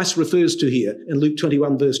that Christ refers to here in Luke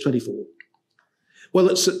 21 verse 24? Well,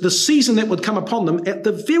 it's the season that would come upon them at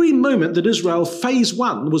the very moment that Israel phase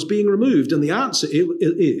 1 was being removed. And the answer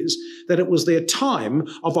is that it was their time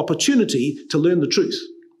of opportunity to learn the truth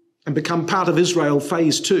and become part of Israel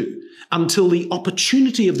phase 2 until the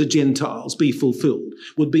opportunity of the Gentiles be fulfilled,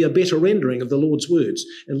 would be a better rendering of the Lord's words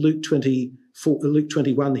in Luke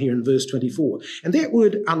 21 here in verse 24. And that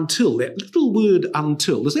word until, that little word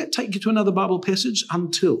until, does that take you to another Bible passage?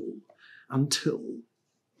 Until.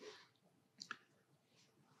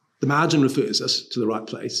 The margin refers us to the right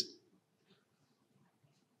place.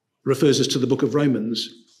 Refers us to the book of Romans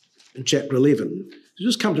in chapter 11. So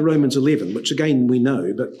just come to Romans 11, which again we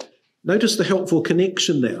know, but notice the helpful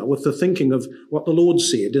connection now with the thinking of what the Lord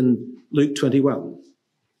said in Luke 21.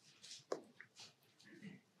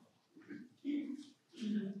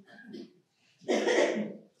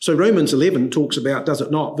 So Romans 11 talks about, does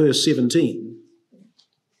it not, verse 17,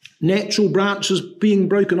 natural branches being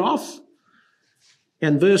broken off,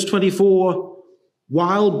 and verse 24,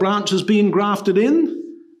 wild branches being grafted in.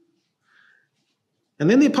 And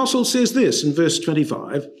then the apostle says this in verse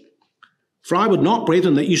 25, for I would not,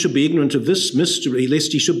 brethren, that you should be ignorant of this mystery,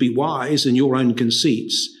 lest ye should be wise in your own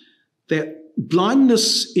conceits, that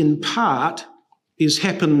blindness in part is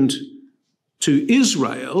happened to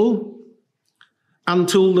Israel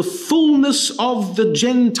until the fullness of the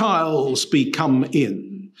Gentiles be come in.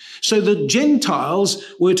 So the Gentiles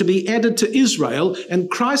were to be added to Israel, and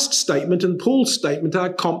Christ's statement and Paul's statement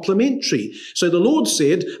are complementary. So the Lord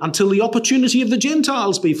said, until the opportunity of the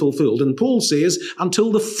Gentiles be fulfilled. And Paul says,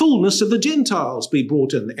 until the fullness of the Gentiles be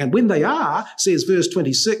brought in. And when they are, says verse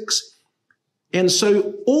 26, And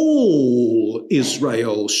so all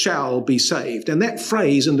Israel shall be saved. And that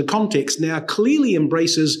phrase in the context now clearly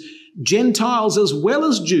embraces Gentiles as well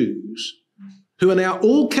as Jews, who are now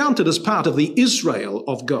all counted as part of the Israel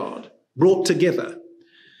of God, brought together.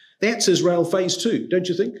 That's Israel phase 2, don't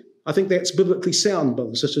you think? I think that's biblically sound,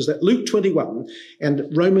 brothers and sisters, that Luke 21 and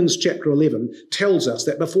Romans chapter 11 tells us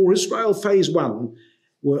that before Israel phase 1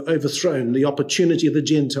 were overthrown, the opportunity of the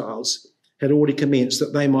Gentiles had already commenced,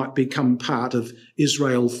 that they might become part of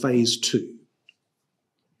Israel phase 2.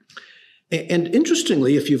 And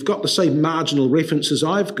interestingly, if you've got the same marginal references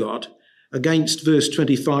I've got against verse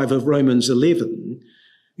 25 of Romans 11,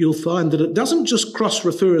 you'll find that it doesn't just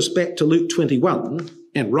cross-refer us back to Luke 21,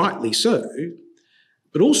 and rightly so,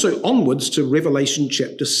 but also onwards to Revelation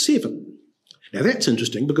chapter 7. Now that's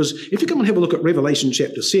interesting, because if you come and have a look at Revelation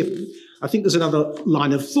chapter 7, I think there's another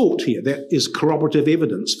line of thought here that is corroborative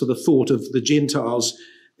evidence for the thought of the Gentiles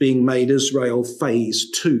being made Israel phase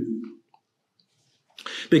 2.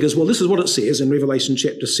 Because, well, this is what it says in Revelation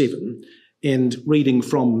chapter 7, and reading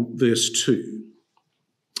from verse 2.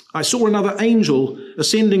 I saw another angel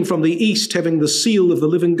ascending from the east, having the seal of the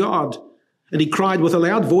living God. And he cried with a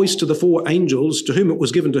loud voice to the 4 angels, to whom it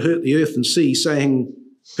was given to hurt the earth and sea, saying,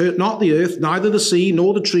 hurt not the earth, neither the sea,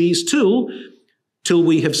 nor the trees, till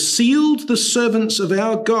we have sealed the servants of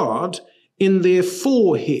our God in their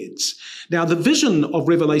foreheads. Now, the vision of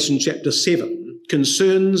Revelation chapter 7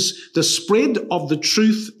 concerns the spread of the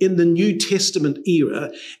truth in the New Testament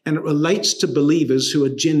era, and it relates to believers who are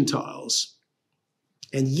Gentiles.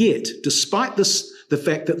 And yet, despite the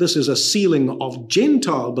fact that this is a sealing of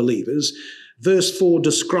Gentile believers, verse 4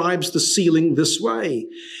 describes the sealing this way.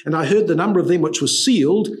 And I heard the number of them which was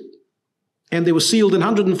sealed, and there were sealed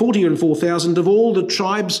 144,000 of all the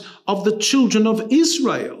tribes of the children of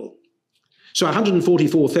Israel. So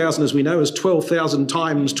 144,000, as we know, is 12,000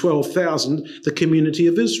 times 12,000, the community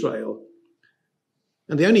of Israel.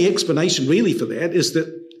 And the only explanation really for that is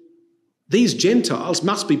that these Gentiles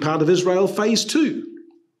must be part of Israel phase 2.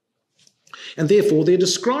 And therefore they're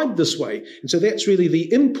described this way. And so that's really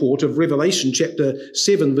the import of Revelation chapter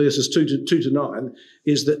 7, verses 2 to 9,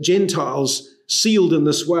 is that Gentiles sealed in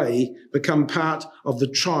this way become part of the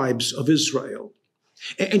tribes of Israel.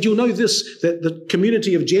 And you'll know this, that the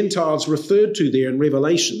community of Gentiles referred to there in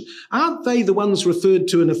Revelation, aren't they the ones referred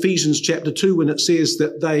to in Ephesians chapter 2 when it says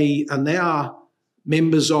that they are now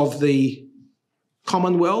members of the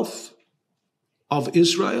Commonwealth of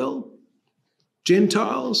Israel?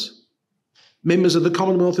 Gentiles? Members of the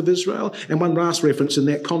Commonwealth of Israel? And one last reference in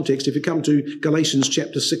that context, if you come to Galatians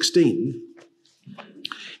chapter 16,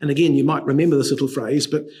 and again, you might remember this little phrase,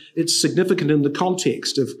 but it's significant in the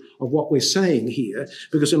context of what we're saying here,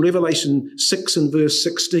 because in Revelation 6 and verse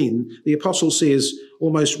 16, the apostle says,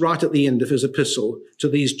 almost right at the end of his epistle to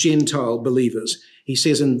these Gentile believers, he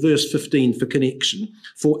says in verse 15 for connection,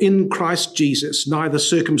 for in Christ Jesus neither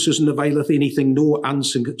circumcision availeth anything nor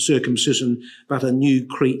uncircumcision, but a new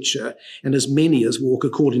creature. And as many as walk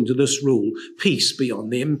according to this rule, peace be on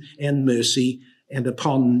them and mercy, and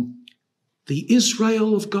upon the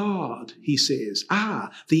Israel of God, he says.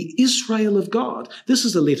 The Israel of God. This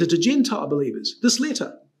is a letter to Gentile believers. This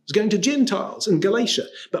letter is going to Gentiles in Galatia,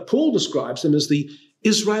 but Paul describes them as the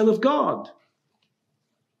Israel of God.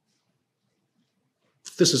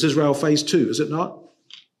 This is Israel phase 2, is it not?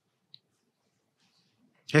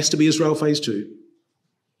 Has to be Israel phase 2.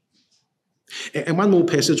 And one more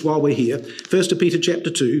passage while we're here, 1 Peter chapter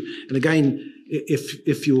 2, and again,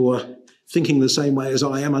 if you're thinking the same way as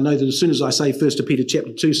I am, I know that as soon as I say 1 Peter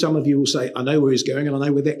chapter 2, some of you will say, I know where he's going and I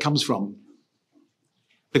know where that comes from.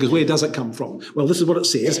 Because where does it come from? Well, this is what it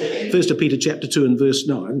says, 1 Peter chapter 2 and verse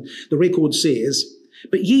 9. The record says,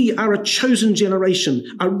 but ye are a chosen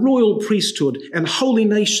generation, a royal priesthood, and holy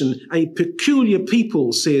nation, a peculiar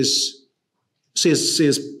people, says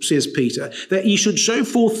Peter, that ye should show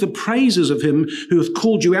forth the praises of him who hath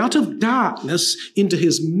called you out of darkness into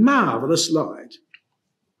his marvellous light.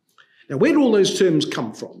 Now, where do all those terms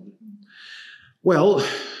come from? Well,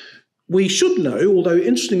 we should know, although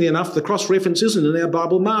interestingly enough, the cross-reference isn't in our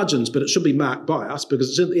Bible margins, but it should be marked by us because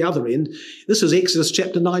it's at the other end. This is Exodus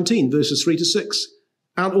chapter 19, verses 3 to 6.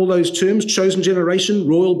 Aren't all those terms, chosen generation,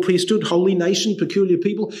 royal priesthood, holy nation, peculiar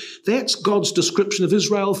people? That's God's description of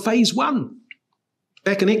Israel phase 1,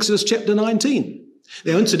 back in Exodus chapter 19.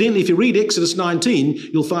 Now, incidentally, if you read Exodus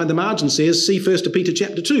 19, you'll find the margin says, see 1 Peter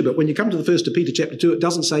chapter 2. But when you come to the 1 Peter chapter 2, it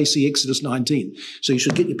doesn't say, see Exodus 19. So you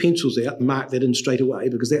should get your pencils out and mark that in straight away,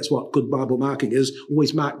 because that's what good Bible marking is.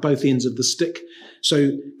 Always mark both ends of the stick.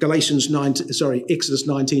 So Exodus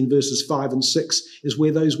 19 verses 5 and 6 is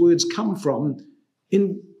where those words come from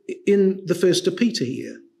in the 1 Peter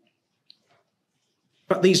here.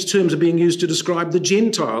 But these terms are being used to describe the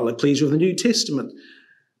Gentile ecclesia of the New Testament.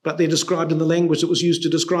 But they're described in the language that was used to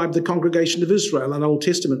describe the congregation of Israel in Old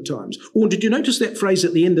Testament times. Or did you notice that phrase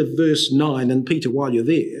at the end of verse 9 in Peter while you're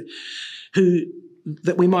there?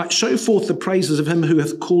 That we might show forth the praises of him who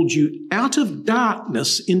hath called you out of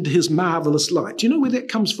darkness into his marvellous light. Do you know where that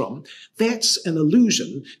comes from? That's an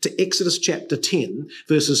allusion to Exodus chapter 10,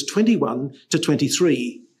 verses 21 to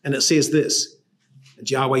 23. And it says this, and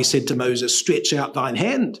Yahweh said to Moses, stretch out thine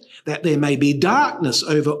hand, that there may be darkness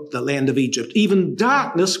over the land of Egypt, even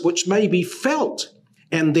darkness which may be felt.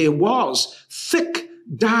 And there was thick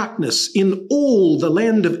darkness in all the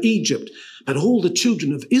land of Egypt. But all the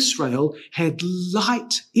children of Israel had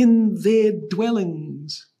light in their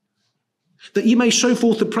dwellings, that ye may show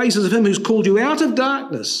forth the praises of him who's called you out of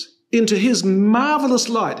darkness into his marvellous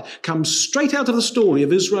light. Comes straight out of the story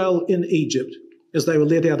of Israel in Egypt as they were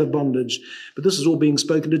led out of bondage. But this is all being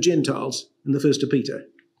spoken to Gentiles in the first of Peter.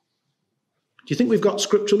 Do you think we've got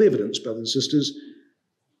scriptural evidence, brothers and sisters,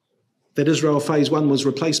 that Israel phase 1 was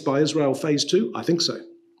replaced by Israel phase 2? I think so.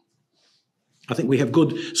 I think we have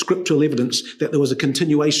good scriptural evidence that there was a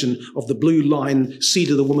continuation of the blue line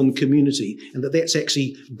seed of the woman community, and that that's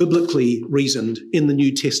actually biblically reasoned in the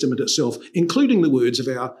New Testament itself, including the words of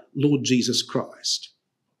our Lord Jesus Christ.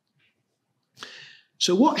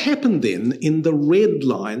 So what happened then in the red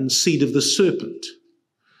line seed of the serpent?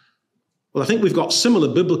 Well, I think we've got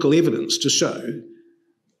similar biblical evidence to show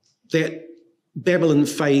that Babylon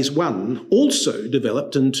phase 1 also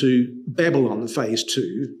developed into Babylon phase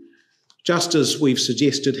 2, just as we've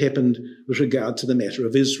suggested happened with regard to the matter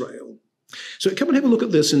of Israel. So come and have a look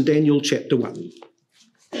at this in Daniel chapter 1.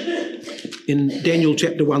 In Daniel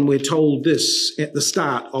chapter 1, we're told this at the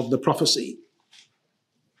start of the prophecy.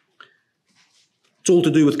 It's all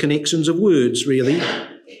to do with connections of words, really.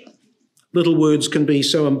 Little words can be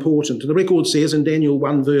so important. And the record says in Daniel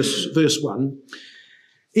 1, verse 1,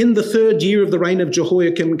 in the 3rd year of the reign of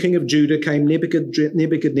Jehoiakim, king of Judah, came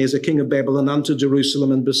Nebuchadnezzar, king of Babylon, unto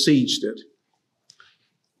Jerusalem and besieged it.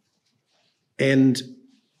 And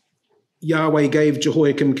Yahweh gave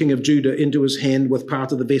Jehoiakim, king of Judah, into his hand with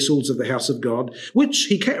part of the vessels of the house of God, which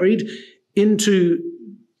he carried into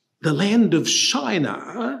the land of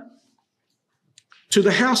Shinar, to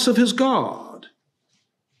the house of his God.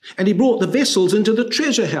 And he brought the vessels into the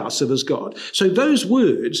treasure house of his God. So those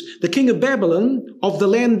words, the king of Babylon, of the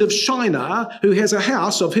land of Shinar, who has a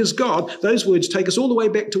house of his God, those words take us all the way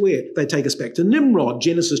back to where? They take us back to Nimrod,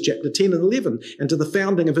 Genesis chapter 10 and 11, and to the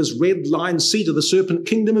founding of his red line seat of the serpent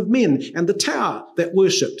kingdom of men, and the tower that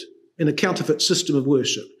worshipped in a counterfeit system of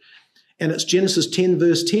worship. And it's Genesis 10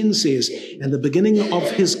 verse 10 says, and the beginning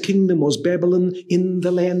of his kingdom was Babylon in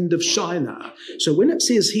the land of Shinar. So when it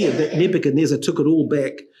says here that Nebuchadnezzar took it all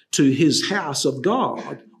back to his house of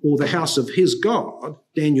God, or the house of his God,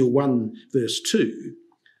 Daniel 1 verse 2,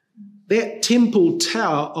 that temple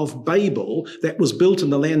tower of Babel that was built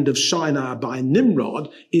in the land of Shinar by Nimrod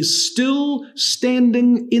is still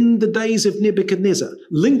standing in the days of Nebuchadnezzar,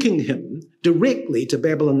 linking him directly to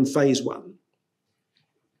Babylon phase 1.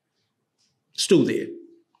 Still there.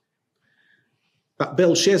 But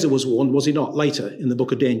Belshazzar was warned, was he not, later in the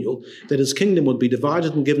book of Daniel, that his kingdom would be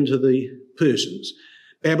divided and given to the Persians.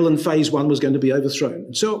 Babylon phase 1 was going to be overthrown.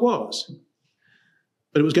 And so it was.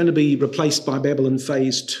 But it was going to be replaced by Babylon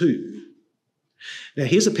phase 2. Now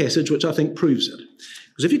here's a passage which I think proves it.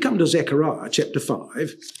 Because if you come to Zechariah chapter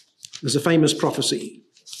 5, there's a famous prophecy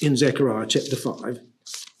in Zechariah chapter 5,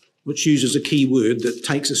 which uses a key word that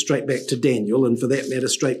takes us straight back to Daniel, and for that matter,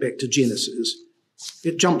 straight back to Genesis.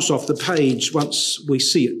 It jumps off the page once we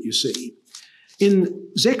see it, you see.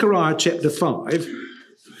 In Zechariah chapter 5,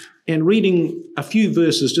 and reading a few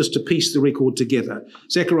verses just to piece the record together,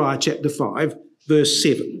 Zechariah chapter 5, verse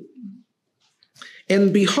 7.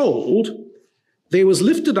 And behold, there was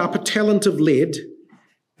lifted up a talent of lead,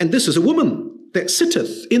 and this is a woman that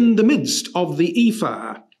sitteth in the midst of the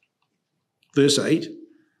ephah. Verse 8.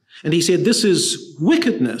 And he said, this is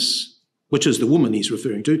wickedness, which is the woman he's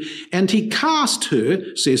referring to. And he cast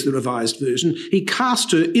her, says the Revised Version, he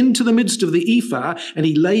cast her into the midst of the ephah, and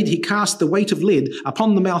he cast the weight of lead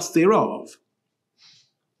upon the mouth thereof.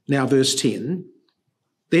 Now verse 10,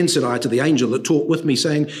 then said I to the angel that talked with me,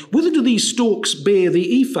 saying, whither do these stalks bear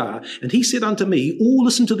the ephah? And he said unto me,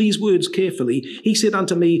 listen to these words carefully, he said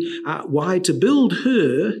unto me, why, to build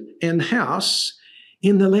her an house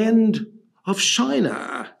in the land of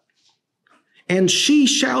Shinar. And she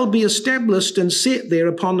shall be established and set there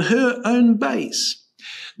upon her own base.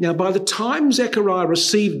 Now, by the time Zechariah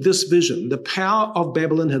received this vision, the power of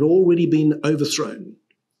Babylon had already been overthrown.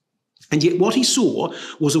 And yet what he saw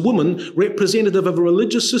was a woman representative of a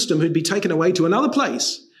religious system who'd be taken away to another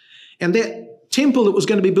place. And that temple that was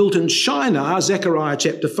going to be built in Shinar, Zechariah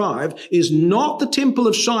chapter 5, is not the temple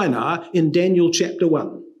of Shinar in Daniel chapter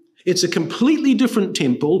 1. It's a completely different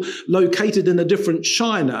temple located in a different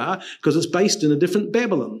Shinar because it's based in a different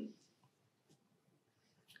Babylon.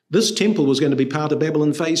 This temple was going to be part of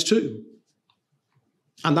Babylon phase 2.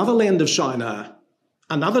 Another land of Shinar,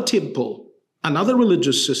 another temple, another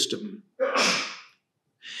religious system.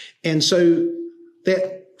 And so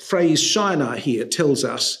that phrase Shinar here tells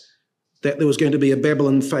us that there was going to be a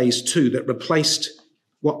Babylon phase 2 that replaced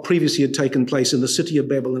what previously had taken place in the city of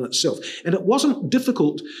Babylon itself. And it wasn't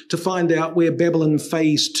difficult to find out where Babylon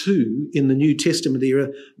phase 2 in the New Testament era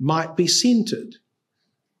might be centered.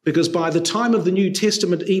 Because by the time of the New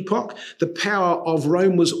Testament epoch, the power of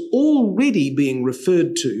Rome was already being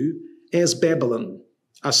referred to as Babylon,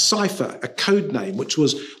 a cipher, a code name, which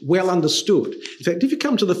was well understood. In fact, if you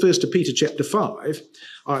come to the 1 Peter chapter 5,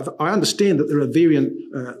 I understand that there are variant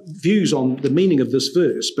views on the meaning of this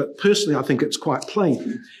verse, but personally I think it's quite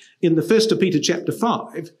plain. In the 1 Peter chapter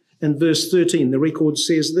 5 and verse 13, the record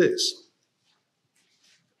says this.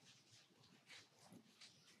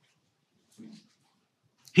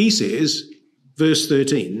 He says, verse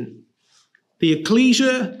 13, "The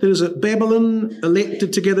ecclesia that is at Babylon,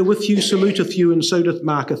 elected together with you, saluteth you, and so doth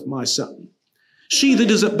Marketh my son. She that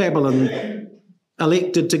is at Babylon,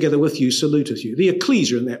 elected together with you, saluteth you." The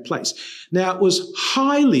ecclesia in that place. Now, it was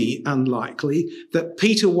highly unlikely that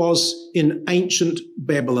Peter was in ancient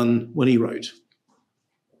Babylon when he wrote.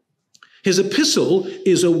 His epistle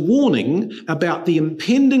is a warning about the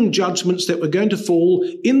impending judgments that were going to fall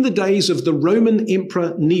in the days of the Roman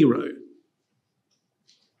Emperor Nero.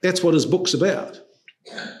 That's what his book's about.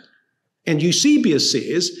 And Eusebius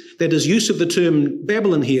says that his use of the term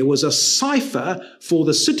Babylon here was a cipher for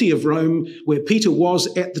the city of Rome where Peter was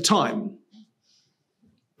at the time.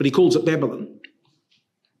 But he calls it Babylon.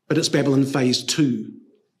 But it's Babylon phase 2,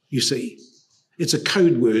 you see. It's a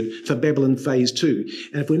code word for Babylon phase 2.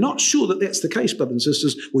 And if we're not sure that that's the case, brothers and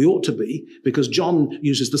sisters, we ought to be, because John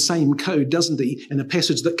uses the same code, doesn't he, in a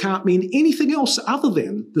passage that can't mean anything else other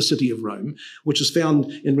than the city of Rome, which is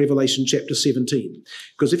found in Revelation chapter 17.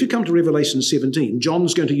 Because if you come to Revelation 17,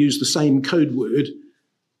 John's going to use the same code word,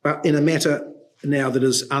 but in a matter now that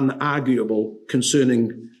is unarguable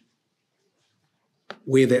concerning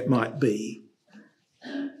where that might be.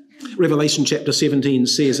 Revelation chapter 17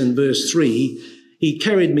 says in verse 3, "He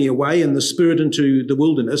carried me away in the spirit into the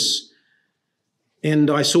wilderness,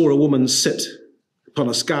 and I saw a woman sit upon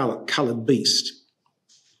a scarlet-coloured beast."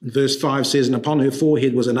 And verse 5 says, "And upon her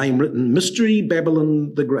forehead was a name written, Mystery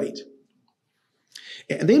Babylon the Great."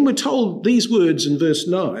 And then we're told these words in verse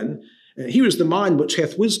 9, "Here is the mind which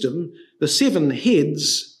hath wisdom. The 7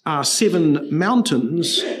 heads are 7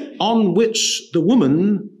 mountains on which the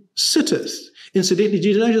woman sitteth." Incidentally,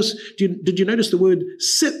 did you notice the word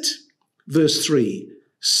sit, verse 3,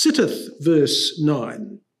 sitteth, verse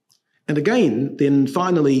 9? And again, then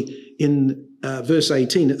finally in verse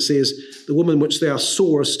 18, it says, "The woman which thou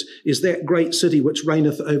sawest is that great city which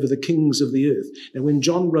reigneth over the kings of the earth." And when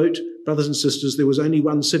John wrote, brothers and sisters, there was only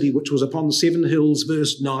one city which was upon 7 hills,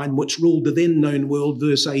 verse 9, which ruled the then known world,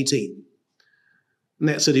 verse 18. And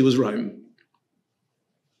that city was Rome.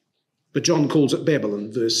 But John calls it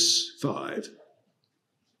Babylon, verse 5.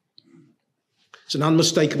 It's an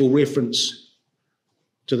unmistakable reference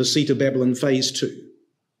to the seat of Babylon, phase 2.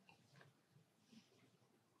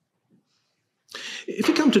 If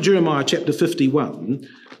you come to Jeremiah chapter 51,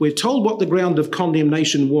 we're told what the ground of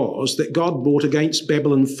condemnation was that God brought against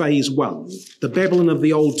Babylon phase 1, the Babylon of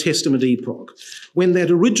the Old Testament epoch. When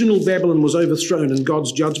that original Babylon was overthrown and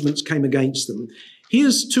God's judgments came against them,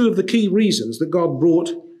 here's 2 of the key reasons that God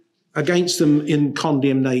brought against them in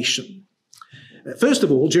condemnation. First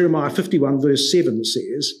of all, Jeremiah 51 verse 7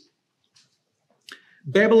 says,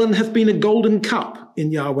 "Babylon hath been a golden cup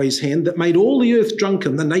in Yahweh's hand that made all the earth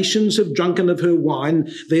drunken. The nations have drunken of her wine,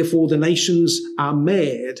 therefore the nations are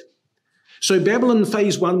mad." So Babylon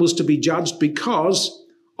phase 1 was to be judged because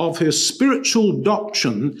of her spiritual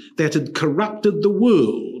doctrine that had corrupted the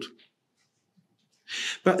world.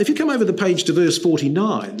 But if you come over the page to verse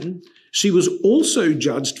 49, she was also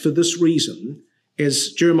judged for this reason,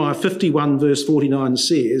 as Jeremiah 51 verse 49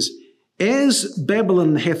 says, "As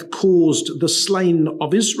Babylon hath caused the slain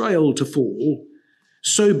of Israel to fall,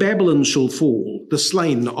 so Babylon shall fall, the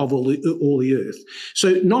slain of all the earth."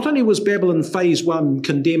 So not only was Babylon phase 1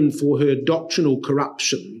 condemned for her doctrinal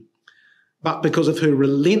corruption, but because of her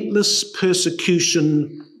relentless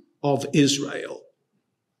persecution of Israel.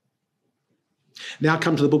 Now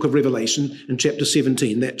come to the book of Revelation in chapter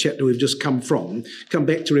 17, that chapter we've just come from. Come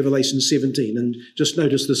back to Revelation 17 and just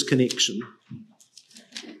notice this connection.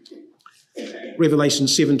 Revelation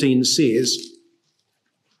 17 says,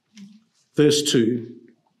 verse 2,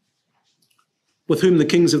 with whom the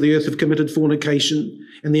kings of the earth have committed fornication,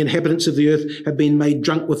 and the inhabitants of the earth have been made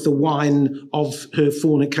drunk with the wine of her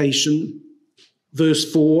fornication.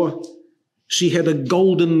 Verse 4, she had a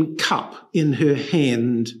golden cup in her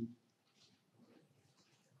hand.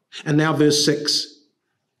 And now verse 6,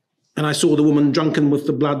 and I saw the woman drunken with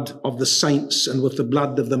the blood of the saints and with the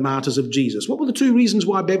blood of the martyrs of Jesus. What were the two reasons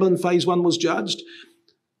why Babylon phase 1 was judged?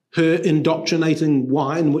 Her indoctrinating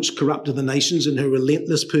wine, which corrupted the nations, and her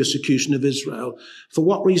relentless persecution of Israel. For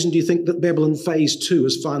what reason do you think that Babylon phase 2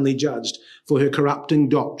 is finally judged? For her corrupting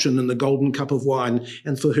doctrine and the golden cup of wine,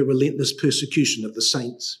 and for her relentless persecution of the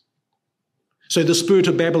saints. So the spirit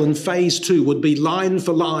of Babylon phase 2 would be line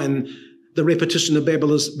for line the repetition of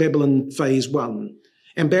Babylon phase 1.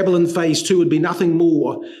 And Babylon phase 2 would be nothing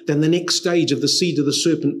more than the next stage of the seed of the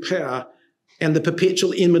serpent power and the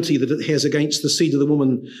perpetual enmity that it has against the seed of the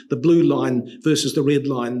woman, the blue line versus the red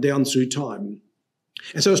line down through time.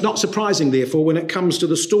 And so it's not surprising, therefore, when it comes to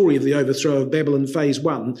the story of the overthrow of Babylon phase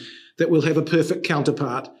 1, that we'll have a perfect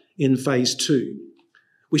counterpart in phase 2.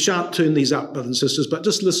 We shan't turn these up, brothers and sisters, but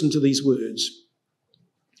just listen to these words.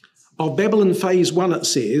 Of Babylon phase 1, it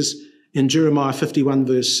says in Jeremiah 51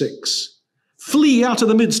 verse 6, flee out of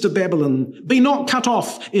the midst of Babylon, be not cut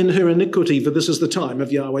off in her iniquity, for this is the time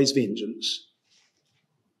of Yahweh's vengeance.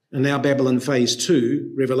 And now Babylon phase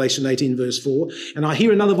 2, Revelation 18 verse 4, and I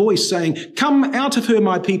hear another voice saying, come out of her,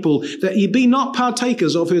 my people, that ye be not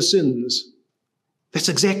partakers of her sins. That's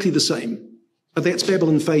exactly the same. But that's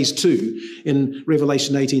Babylon phase 2 in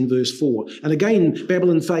Revelation 18 verse 4. And again,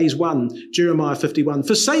 Babylon phase 1, Jeremiah 51,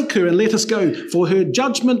 forsake her and let us go, for her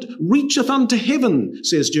judgment reacheth unto heaven,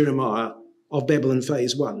 says Jeremiah of Babylon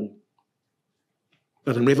phase 1.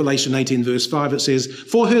 But in Revelation 18 verse 5 it says,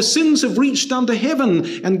 for her sins have reached unto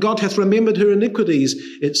heaven, and God hath remembered her iniquities,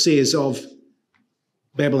 it says of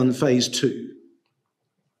Babylon phase 2.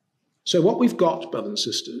 So what we've got, brothers and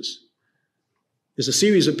sisters, is a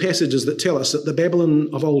series of passages that tell us that the Babylon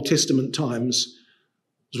of Old Testament times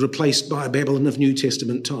was replaced by a Babylon of New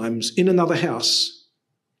Testament times in another house,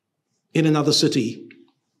 in another city,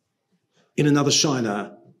 in another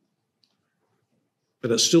Shinar.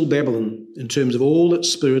 But it's still Babylon in terms of all its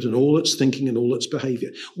spirit and all its thinking and all its behaviour.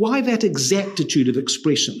 Why that exactitude of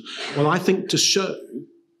expression? Well, I think to show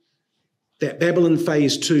that Babylon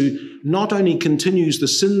phase 2 not only continues the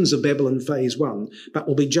sins of Babylon phase 1, but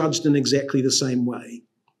will be judged in exactly the same way.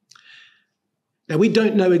 Now, we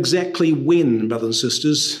don't know exactly when, brothers and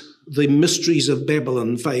sisters, the mysteries of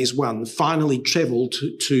Babylon phase 1 finally travelled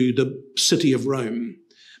to the city of Rome,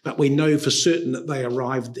 but we know for certain that they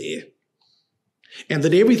arrived there. And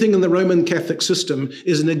that everything in the Roman Catholic system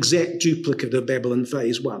is an exact duplicate of Babylon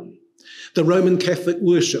phase 1. The Roman Catholic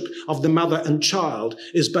worship of the mother and child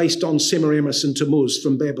is based on Semiramis and Tammuz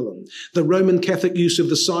from Babylon. The Roman Catholic use of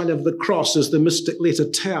the sign of the cross as the mystic letter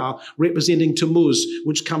Tau, representing Tammuz,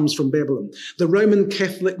 which comes from Babylon. The Roman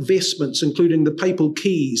Catholic vestments, including the papal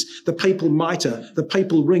keys, the papal mitre, the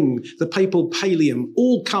papal ring, the papal pallium,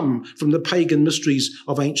 all come from the pagan mysteries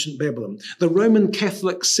of ancient Babylon. The Roman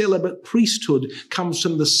Catholic celibate priesthood comes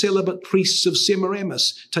from the celibate priests of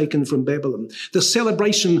Semiramis, taken from Babylon. The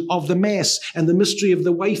celebration of the Mass and the mystery of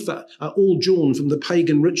the wafer are all drawn from the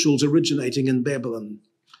pagan rituals originating in Babylon.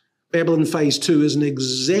 Babylon phase 2 is an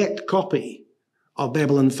exact copy of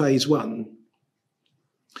Babylon phase 1.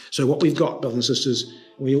 So what we've got, brothers and sisters,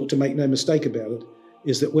 and we ought to make no mistake about it,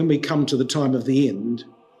 is that when we come to the time of the end,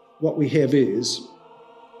 what we have is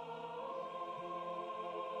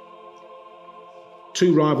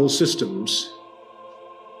two rival systems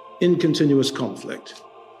in continuous conflict,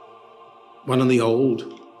 one in the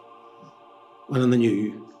old, one in the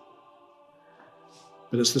new.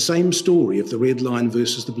 But it's the same story of the red line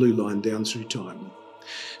versus the blue line down through time.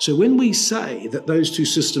 So when we say that those two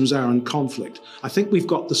systems are in conflict, I think we've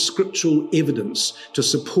got the scriptural evidence to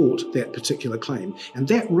support that particular claim. And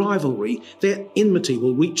that rivalry, that enmity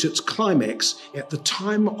will reach its climax at the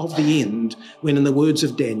time of the end, when, in the words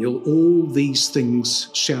of Daniel, all these things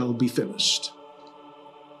shall be finished.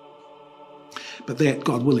 But that,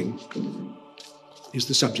 God willing, is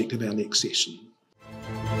the subject of our next session.